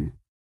Crimson.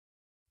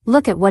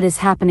 Look at what is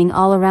happening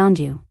all around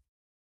you.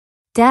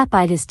 Dap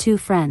eyed his two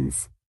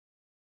friends.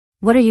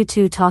 What are you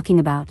two talking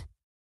about?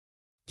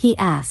 He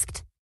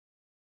asked.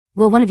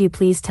 Will one of you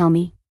please tell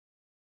me?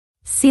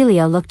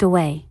 Celia looked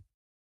away.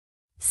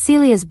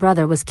 Celia's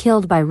brother was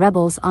killed by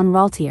rebels on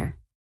Raltier.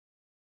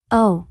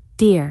 Oh,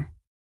 dear.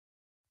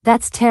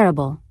 That's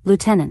terrible,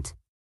 Lieutenant.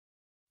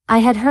 I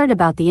had heard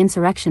about the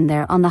insurrection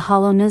there on the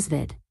Hollow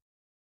Nuzvid.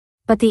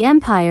 But the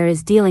Empire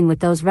is dealing with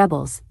those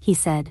rebels, he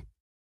said.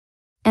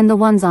 And the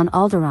ones on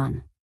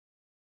Alderaan.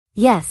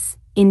 Yes,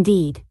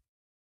 indeed.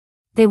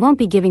 They won't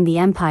be giving the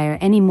Empire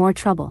any more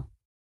trouble.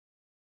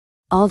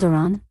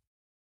 Alderaan?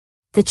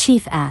 The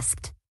chief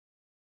asked.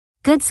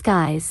 Good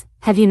skies,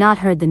 have you not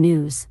heard the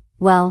news?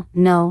 Well,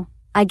 no,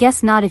 I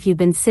guess not if you've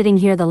been sitting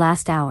here the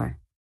last hour.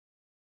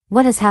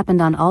 What has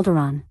happened on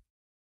Alderaan?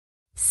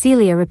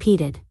 Celia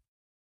repeated.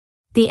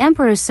 The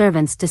Emperor's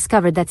servants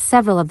discovered that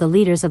several of the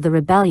leaders of the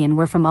rebellion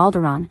were from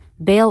Alderaan,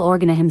 Bail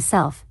Organa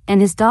himself,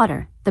 and his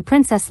daughter, the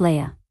Princess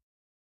Leia.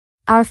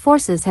 Our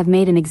forces have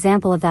made an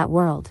example of that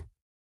world.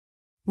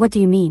 What do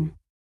you mean?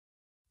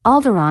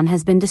 Alderaan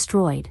has been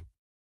destroyed.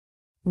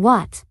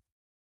 What?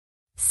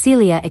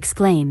 Celia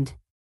exclaimed.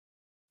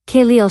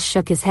 Khalil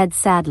shook his head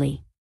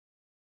sadly.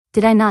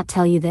 Did I not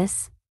tell you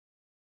this?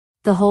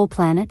 The whole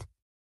planet?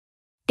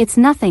 It's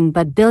nothing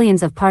but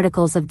billions of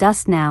particles of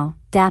dust now,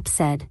 Dap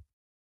said.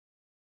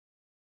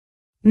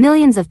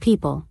 Millions of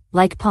people,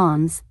 like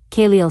pawns,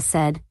 Khalil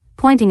said,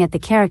 pointing at the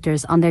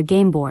characters on their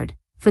game board,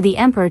 for the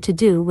Emperor to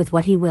do with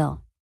what he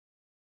will.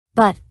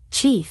 But,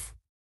 Chief.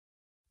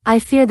 I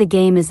fear the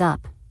game is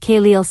up,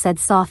 Khalil said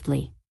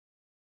softly.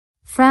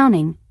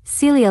 Frowning,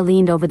 Celia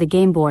leaned over the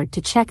game board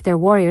to check their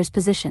warriors'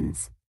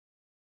 positions.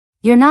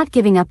 You're not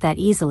giving up that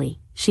easily,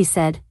 she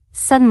said,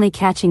 suddenly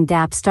catching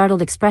Dap's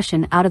startled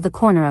expression out of the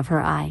corner of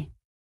her eye.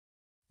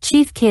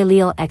 Chief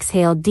Khalil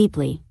exhaled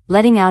deeply,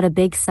 letting out a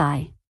big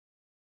sigh.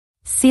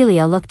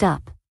 Celia looked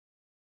up.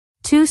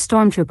 2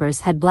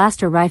 stormtroopers had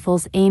blaster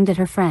rifles aimed at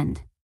her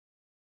friend.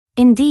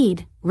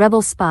 Indeed,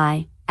 rebel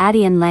spy,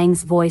 Adian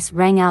Lang's voice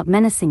rang out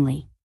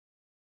menacingly.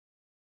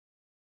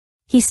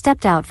 He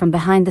stepped out from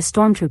behind the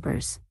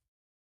stormtroopers.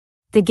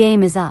 The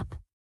game is up.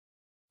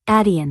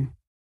 Adian.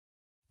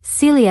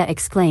 Celia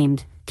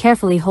exclaimed,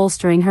 carefully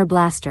holstering her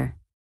blaster.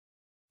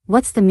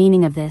 What's the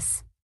meaning of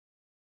this?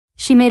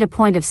 She made a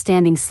point of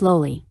standing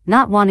slowly,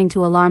 not wanting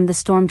to alarm the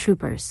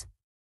stormtroopers.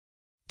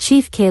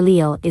 Chief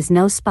Khalil is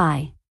no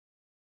spy.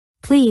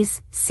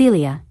 Please,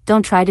 Celia,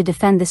 don't try to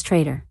defend this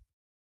traitor.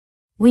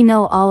 We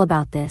know all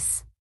about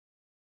this.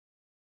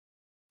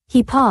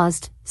 He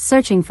paused,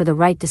 searching for the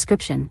right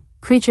description,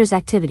 creature's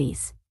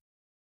activities.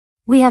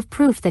 We have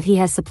proof that he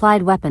has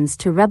supplied weapons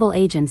to rebel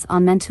agents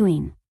on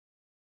Mentouine.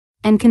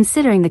 And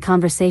considering the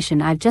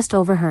conversation I've just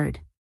overheard,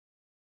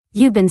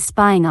 you've been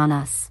spying on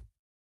us.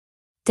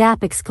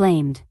 Dap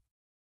exclaimed.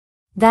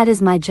 That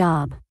is my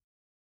job.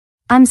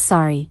 I'm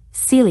sorry,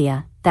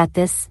 Celia, that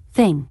this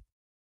thing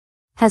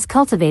has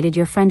cultivated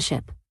your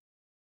friendship.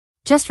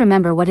 Just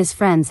remember what his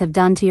friends have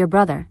done to your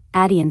brother,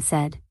 Adian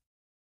said.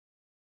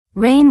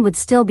 Rain would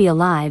still be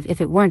alive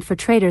if it weren't for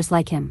traitors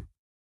like him.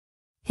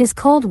 His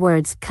cold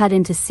words cut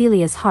into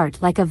Celia's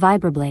heart like a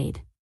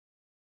vibroblade.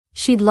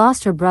 She'd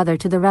lost her brother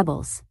to the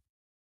rebels.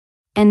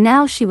 And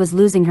now she was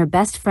losing her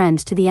best friend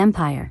to the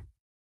Empire.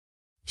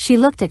 She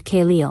looked at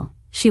Khalil.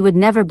 She would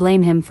never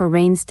blame him for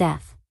Rain's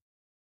death.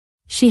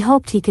 She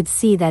hoped he could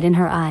see that in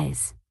her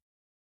eyes.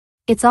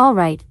 It's all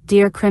right,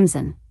 dear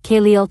Crimson,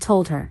 Khalil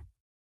told her.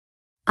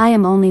 I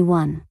am only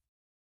one.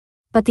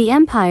 But the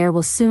Empire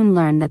will soon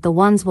learn that the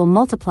ones will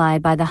multiply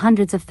by the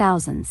hundreds of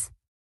thousands.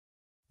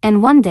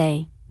 And one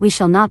day, we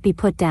shall not be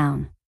put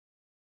down.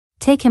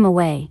 Take him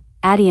away,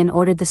 Adian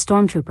ordered the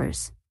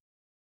stormtroopers.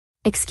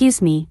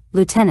 Excuse me,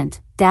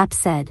 Lieutenant, Dap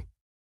said.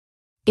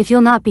 If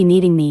you'll not be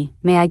needing me,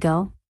 may I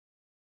go?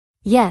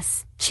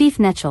 Yes, Chief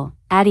Netchel,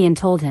 Adian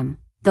told him,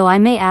 though I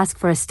may ask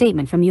for a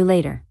statement from you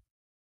later.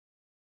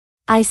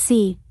 I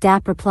see,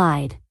 Dap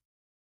replied.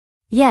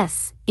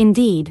 Yes,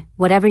 indeed,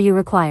 whatever you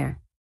require.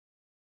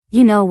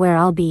 You know where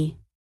I'll be.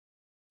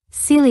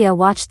 Celia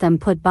watched them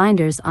put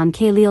binders on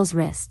Khalil's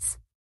wrists.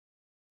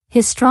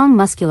 His strong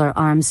muscular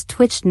arms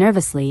twitched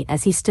nervously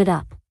as he stood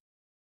up.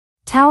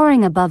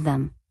 Towering above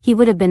them, he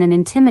would have been an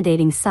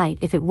intimidating sight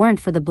if it weren't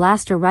for the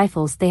blaster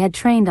rifles they had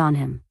trained on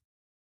him.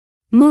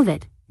 Move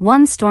it,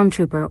 one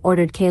stormtrooper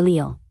ordered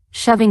Khalil,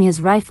 shoving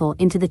his rifle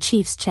into the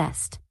chief's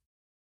chest.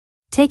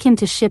 Take him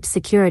to ship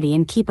security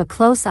and keep a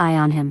close eye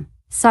on him,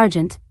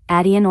 Sergeant,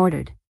 Adian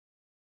ordered.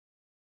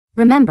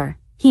 Remember,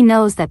 he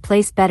knows that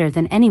place better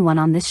than anyone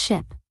on this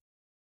ship.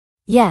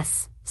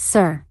 Yes,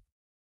 sir.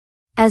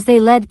 As they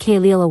led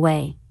Khalil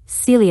away,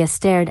 Celia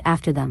stared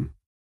after them.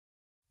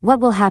 What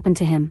will happen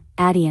to him,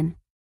 Adian?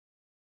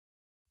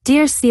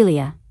 Dear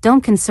Celia,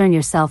 don't concern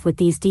yourself with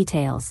these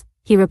details,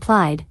 he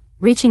replied,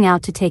 reaching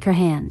out to take her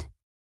hand.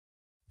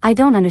 I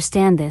don't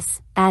understand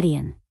this,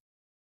 Adian.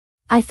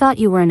 I thought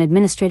you were an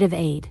administrative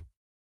aide.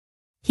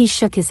 He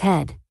shook his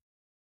head.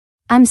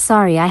 I'm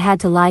sorry I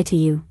had to lie to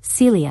you,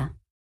 Celia.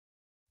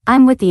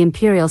 I'm with the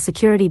Imperial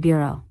Security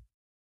Bureau.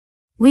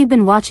 We've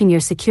been watching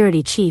your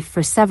security chief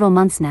for several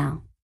months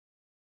now.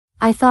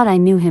 I thought I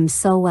knew him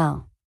so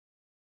well.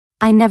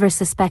 I never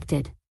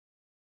suspected.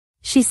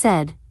 She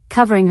said,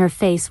 covering her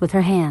face with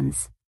her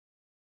hands.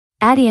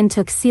 Adian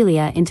took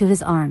Celia into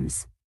his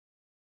arms.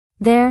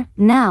 There,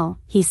 now,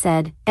 he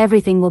said,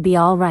 everything will be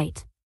all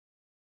right.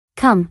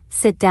 Come,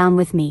 sit down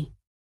with me.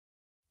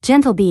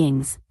 Gentle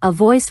beings, a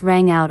voice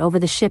rang out over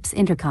the ship's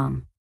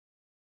intercom.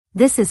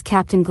 This is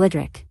Captain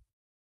Glidrick.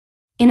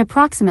 In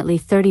approximately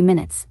 30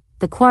 minutes,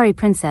 the Quarry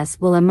Princess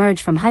will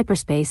emerge from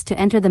hyperspace to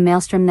enter the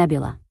Maelstrom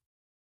Nebula.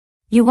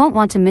 You won't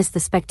want to miss the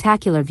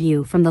spectacular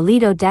view from the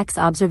Lido Deck's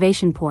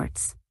observation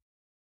ports.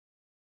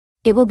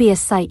 It will be a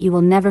sight you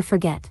will never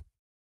forget.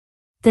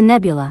 The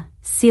nebula,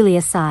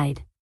 Celia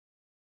sighed.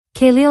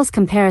 Khalil's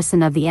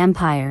comparison of the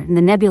Empire and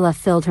the nebula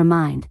filled her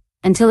mind.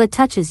 Until it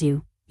touches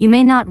you, you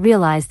may not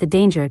realize the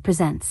danger it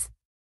presents.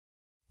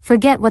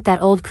 Forget what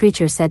that old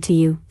creature said to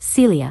you,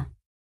 Celia.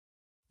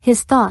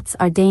 His thoughts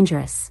are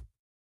dangerous.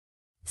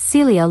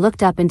 Celia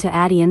looked up into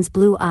Adian's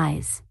blue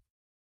eyes.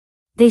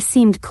 They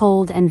seemed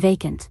cold and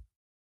vacant.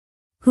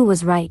 Who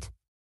was right?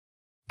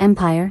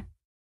 Empire?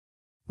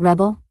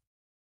 Rebel?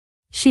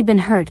 She'd been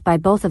hurt by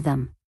both of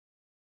them.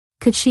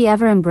 Could she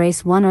ever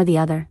embrace one or the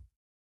other?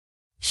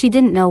 She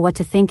didn't know what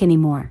to think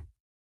anymore.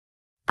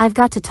 I've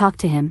got to talk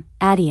to him,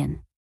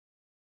 Adian.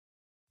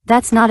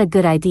 That's not a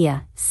good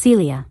idea,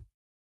 Celia.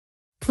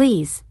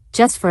 Please,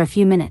 just for a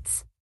few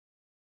minutes.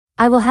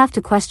 I will have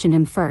to question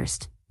him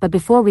first, but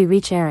before we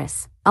reach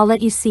Eris, I'll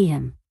let you see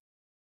him.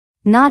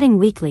 Nodding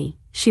weakly,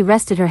 she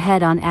rested her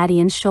head on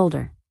Adian's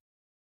shoulder.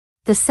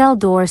 The cell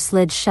door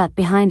slid shut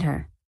behind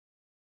her.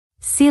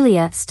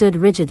 Celia stood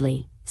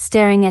rigidly,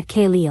 staring at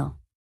Khalil.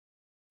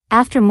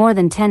 After more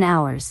than 10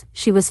 hours,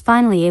 she was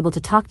finally able to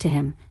talk to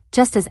him,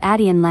 just as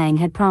Adian Lang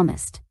had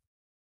promised.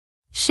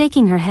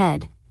 Shaking her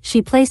head,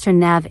 she placed her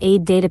nav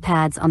aid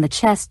datapads on the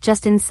chest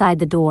just inside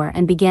the door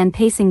and began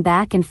pacing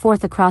back and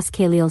forth across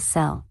Khalil's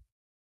cell.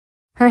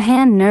 Her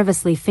hand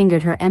nervously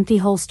fingered her empty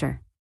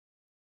holster.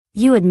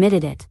 You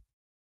admitted it.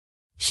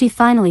 She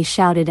finally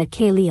shouted at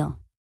Khalil.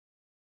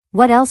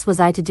 What else was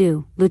I to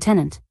do,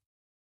 Lieutenant?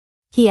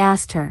 He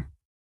asked her.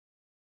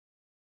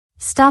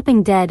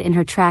 Stopping dead in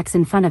her tracks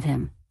in front of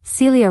him,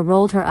 Celia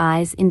rolled her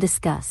eyes in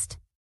disgust.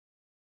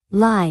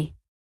 Lie.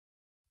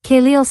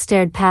 Khalil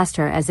stared past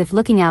her as if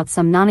looking out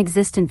some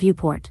non-existent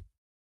viewport.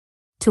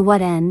 To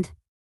what end?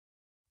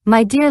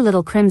 My dear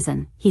little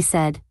Crimson, he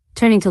said,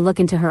 turning to look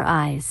into her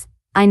eyes,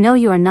 I know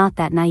you are not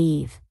that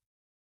naive.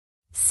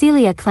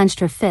 Celia clenched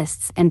her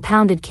fists and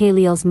pounded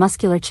Khalil's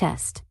muscular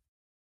chest.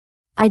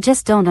 I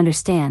just don't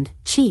understand,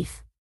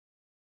 Chief.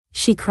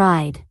 She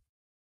cried.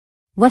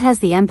 What has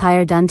the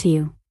Empire done to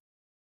you?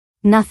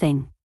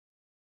 Nothing.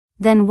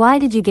 Then why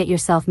did you get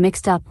yourself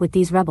mixed up with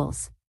these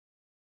rebels?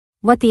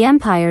 What the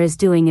Empire is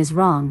doing is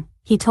wrong,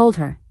 he told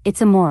her,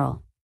 it's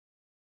immoral.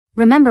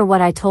 Remember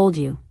what I told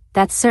you,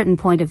 that certain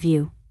point of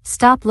view,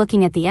 stop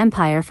looking at the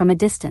Empire from a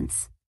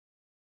distance.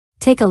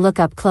 Take a look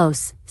up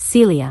close,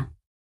 Celia.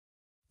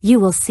 You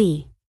will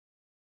see.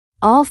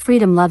 All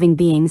freedom-loving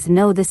beings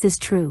know this is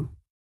true.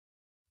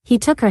 He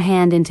took her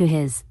hand into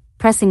his,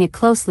 pressing it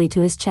closely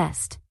to his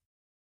chest.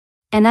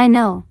 And I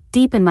know,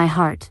 deep in my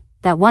heart,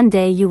 that one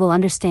day you will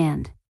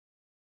understand.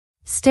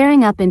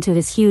 Staring up into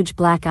his huge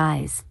black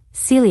eyes,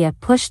 Celia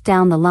pushed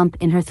down the lump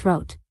in her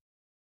throat.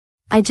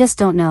 I just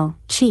don't know,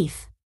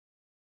 Chief.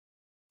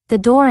 The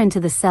door into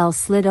the cell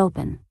slid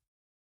open.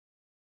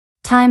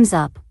 Time's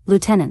up,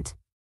 Lieutenant.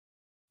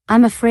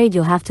 I'm afraid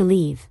you'll have to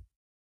leave.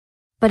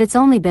 But it's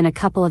only been a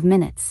couple of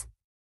minutes.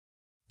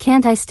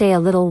 Can't I stay a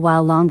little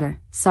while longer,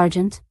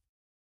 Sergeant?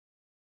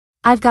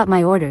 I've got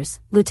my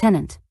orders,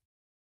 Lieutenant.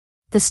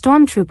 The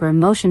stormtrooper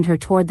motioned her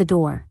toward the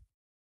door.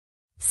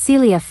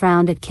 Celia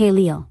frowned at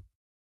Khalil.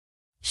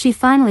 She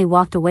finally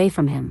walked away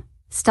from him,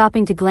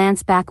 stopping to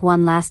glance back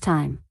one last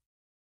time.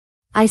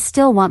 I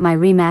still want my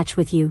rematch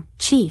with you,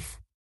 Chief.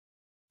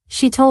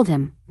 She told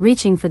him,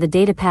 reaching for the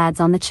data pads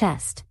on the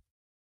chest.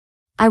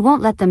 I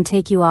won't let them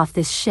take you off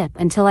this ship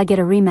until I get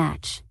a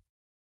rematch.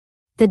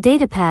 The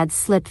data pads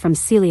slipped from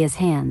Celia's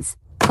hands,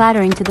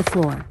 clattering to the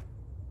floor.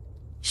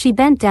 She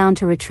bent down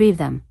to retrieve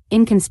them,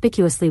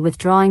 inconspicuously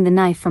withdrawing the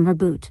knife from her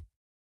boot.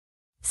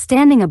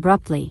 Standing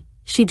abruptly,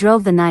 she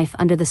drove the knife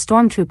under the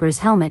stormtrooper's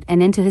helmet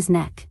and into his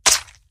neck.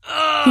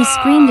 He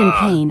screamed in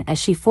pain as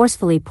she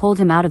forcefully pulled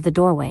him out of the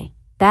doorway,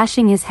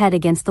 bashing his head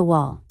against the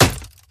wall.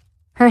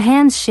 Her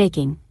hands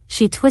shaking,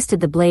 she twisted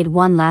the blade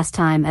one last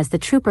time as the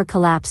trooper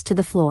collapsed to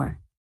the floor.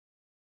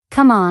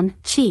 Come on,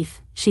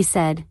 Chief, she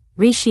said,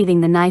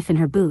 resheathing the knife in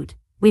her boot,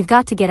 we've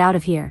got to get out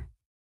of here.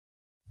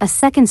 A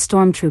second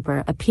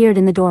stormtrooper appeared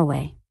in the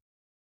doorway.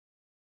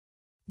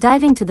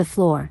 Diving to the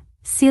floor,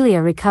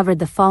 Celia recovered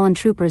the fallen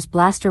trooper's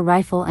blaster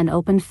rifle and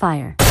opened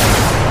fire.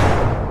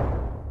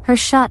 Her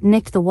shot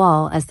nicked the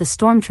wall as the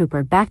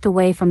stormtrooper backed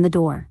away from the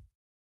door.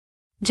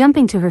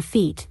 Jumping to her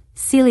feet,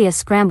 Celia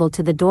scrambled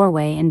to the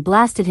doorway and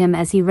blasted him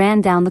as he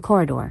ran down the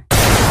corridor.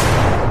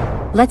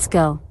 Let's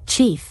go,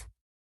 Chief.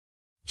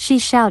 She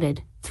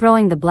shouted,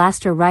 throwing the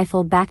blaster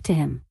rifle back to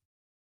him.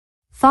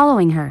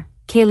 Following her,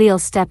 Khalil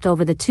stepped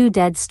over the two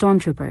dead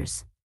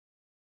stormtroopers.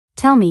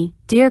 Tell me,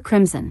 dear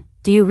Crimson,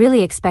 do you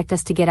really expect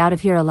us to get out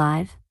of here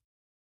alive?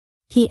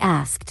 He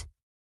asked.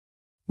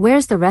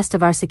 Where's the rest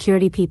of our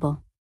security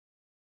people?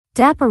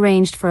 Dap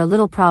arranged for a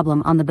little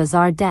problem on the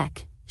bazaar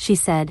deck, she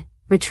said,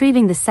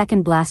 retrieving the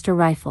second blaster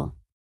rifle.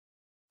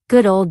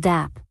 Good old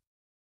Dap.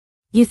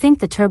 You think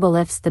the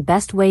turbolift's the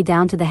best way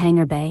down to the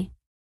hangar bay?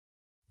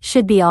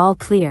 Should be all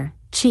clear,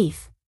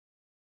 Chief.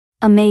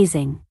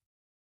 Amazing.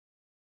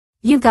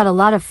 You've got a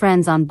lot of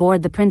friends on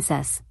board the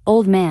Princess,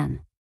 old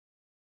man.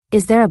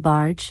 Is there a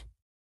barge?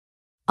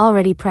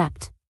 Already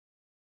prepped.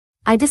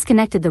 I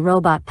disconnected the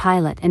robot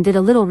pilot and did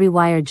a little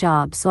rewire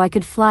job so I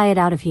could fly it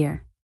out of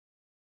here.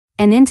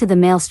 And into the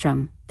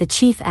maelstrom, the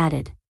chief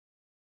added.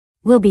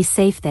 We'll be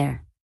safe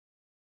there.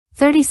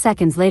 30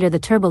 seconds later the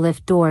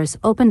turbolift doors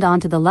opened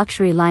onto the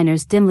luxury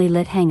liner's dimly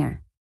lit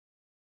hangar.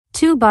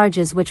 Two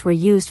barges which were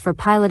used for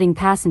piloting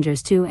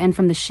passengers to and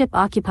from the ship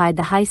occupied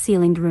the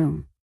high-ceilinged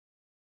room.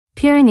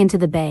 Peering into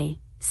the bay,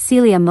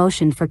 Celia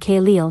motioned for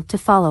Khalil to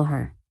follow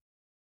her.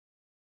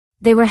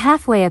 They were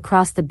halfway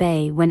across the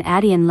bay when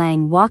Adian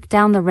Lang walked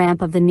down the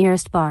ramp of the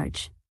nearest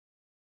barge.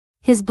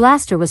 His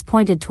blaster was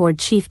pointed toward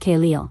Chief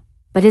Khalil,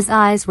 but his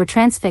eyes were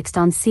transfixed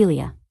on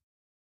Celia.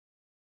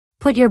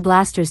 Put your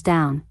blasters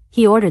down,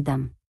 he ordered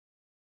them.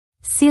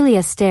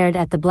 Celia stared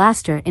at the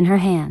blaster in her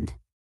hand.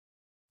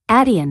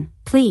 Adian,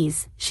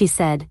 please, she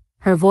said,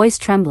 her voice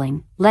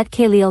trembling, let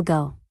Khalil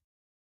go.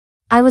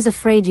 I was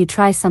afraid you'd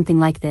try something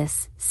like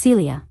this,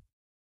 Celia.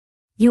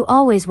 You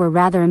always were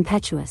rather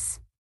impetuous.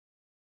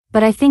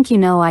 But I think you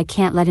know I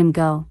can't let him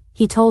go,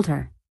 he told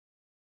her.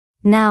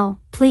 Now,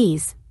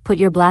 please, put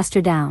your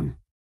blaster down.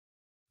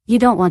 You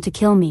don't want to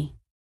kill me.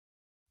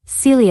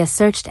 Celia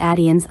searched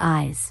Adian's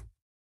eyes.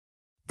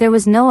 There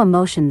was no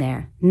emotion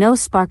there, no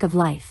spark of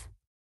life.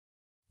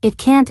 It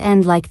can't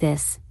end like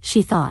this,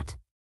 she thought.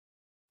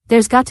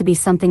 There's got to be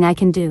something I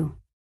can do.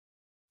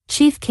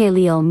 Chief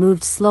Khalil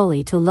moved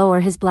slowly to lower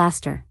his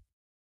blaster.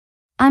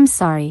 I'm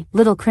sorry,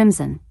 little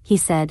Crimson, he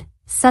said,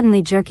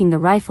 suddenly jerking the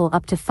rifle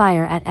up to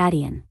fire at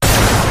Adian.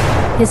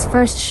 His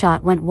first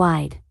shot went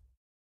wide.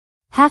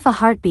 Half a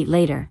heartbeat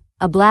later,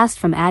 a blast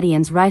from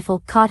Adian's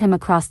rifle caught him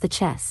across the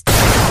chest.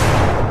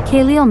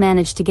 Khalil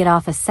managed to get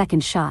off a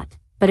second shot,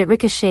 but it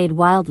ricocheted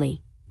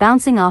wildly,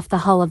 bouncing off the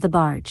hull of the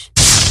barge.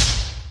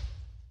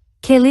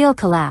 Khalil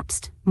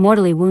collapsed,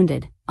 mortally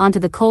wounded, onto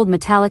the cold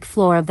metallic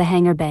floor of the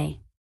hangar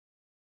bay.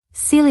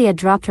 Celia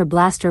dropped her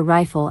blaster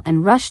rifle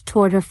and rushed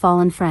toward her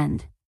fallen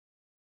friend.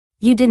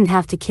 "You didn't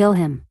have to kill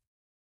him,"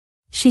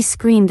 she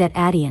screamed at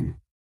Adian.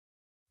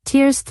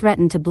 Tears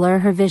threatened to blur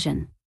her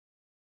vision.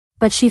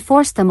 But she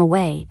forced them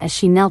away as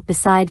she knelt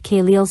beside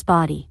Khalil's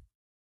body.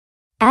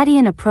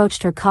 Adian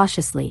approached her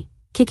cautiously,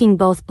 kicking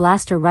both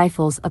blaster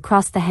rifles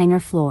across the hangar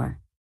floor.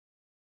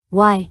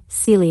 "Why,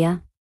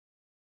 Celia?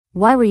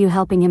 Why were you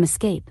helping him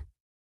escape?"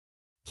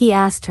 he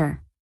asked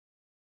her.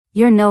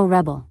 "You're no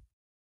rebel."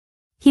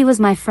 "He was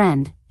my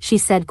friend," she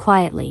said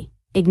quietly,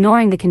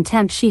 ignoring the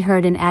contempt she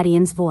heard in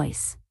Adian's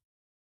voice.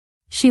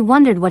 She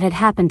wondered what had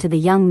happened to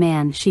the young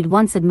man she'd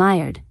once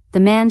admired, the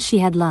man she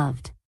had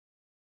loved.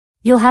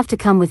 "You'll have to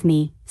come with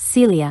me,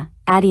 Celia,"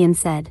 Adian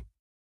said.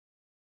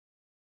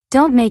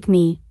 "Don't make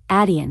me,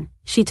 Adian,"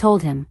 she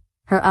told him,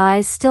 her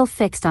eyes still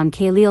fixed on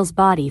Khalil's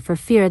body for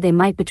fear they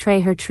might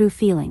betray her true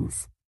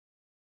feelings.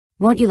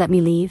 "Won't you let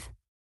me leave?"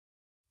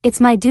 "It's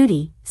my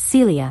duty,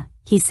 Celia,"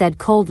 he said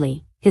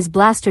coldly, his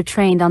blaster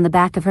trained on the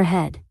back of her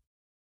head.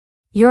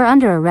 "You're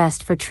under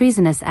arrest for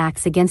treasonous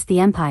acts against the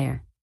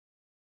Empire."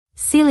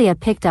 Celia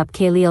picked up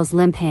Khalil's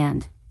limp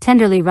hand,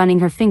 tenderly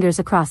running her fingers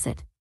across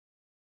it.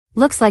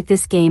 "Looks like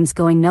this game's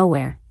going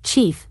nowhere,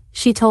 Chief,"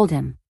 she told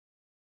him.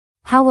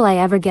 "How will I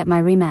ever get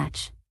my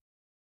rematch?"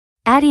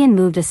 Adian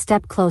moved a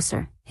step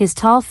closer, his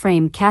tall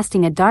frame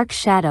casting a dark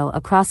shadow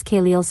across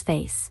Khalil's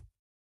face.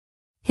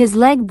 His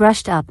leg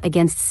brushed up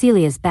against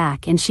Celia's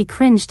back and she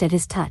cringed at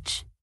his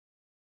touch.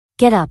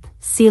 "Get up,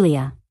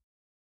 Celia."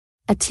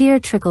 A tear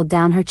trickled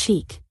down her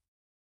cheek.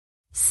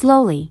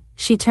 Slowly,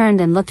 she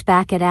turned and looked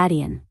back at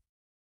Adian.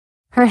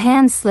 Her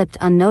hand slipped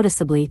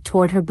unnoticeably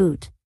toward her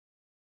boot.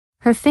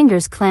 Her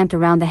fingers clamped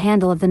around the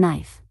handle of the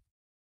knife.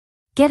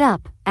 "Get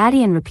up,"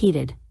 Adian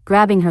repeated,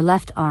 grabbing her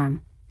left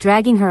arm,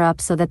 dragging her up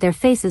so that their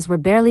faces were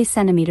barely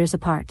centimeters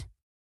apart.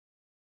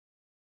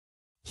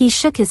 He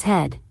shook his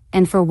head,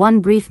 and for one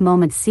brief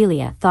moment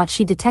Celia thought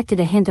she detected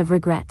a hint of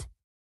regret.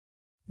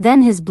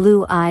 Then his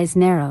blue eyes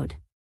narrowed.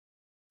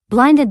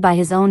 Blinded by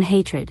his own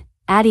hatred,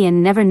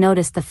 Adian never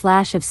noticed the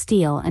flash of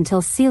steel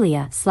until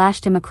Celia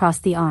slashed him across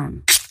the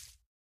arm.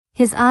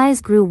 His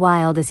eyes grew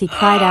wild as he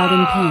cried out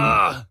in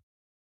pain.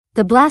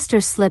 The blaster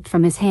slipped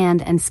from his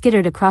hand and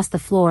skittered across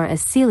the floor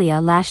as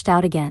Celia lashed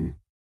out again.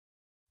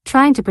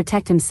 Trying to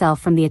protect himself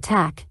from the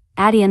attack,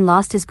 Adian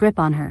lost his grip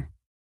on her.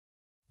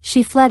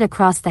 She fled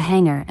across the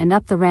hangar and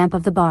up the ramp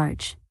of the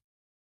barge.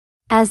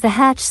 As the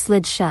hatch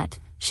slid shut,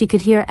 she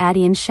could hear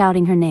Adian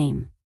shouting her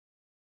name.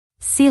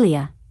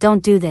 "Celia,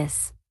 don't do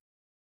this."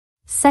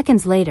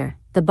 Seconds later,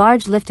 the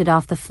barge lifted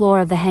off the floor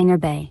of the hangar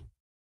bay.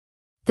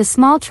 The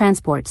small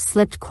transport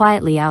slipped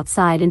quietly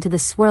outside into the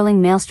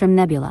swirling Maelstrom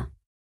Nebula.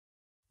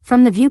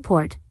 From the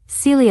viewport,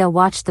 Celia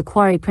watched the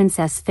Quarry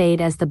Princess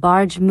fade as the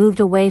barge moved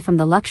away from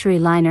the luxury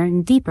liner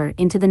and deeper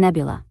into the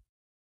nebula.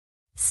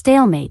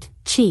 "Stalemate,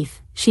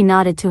 Chief," she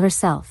nodded to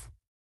herself.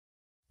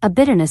 A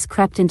bitterness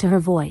crept into her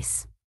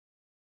voice.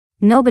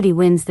 "Nobody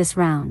wins this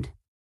round."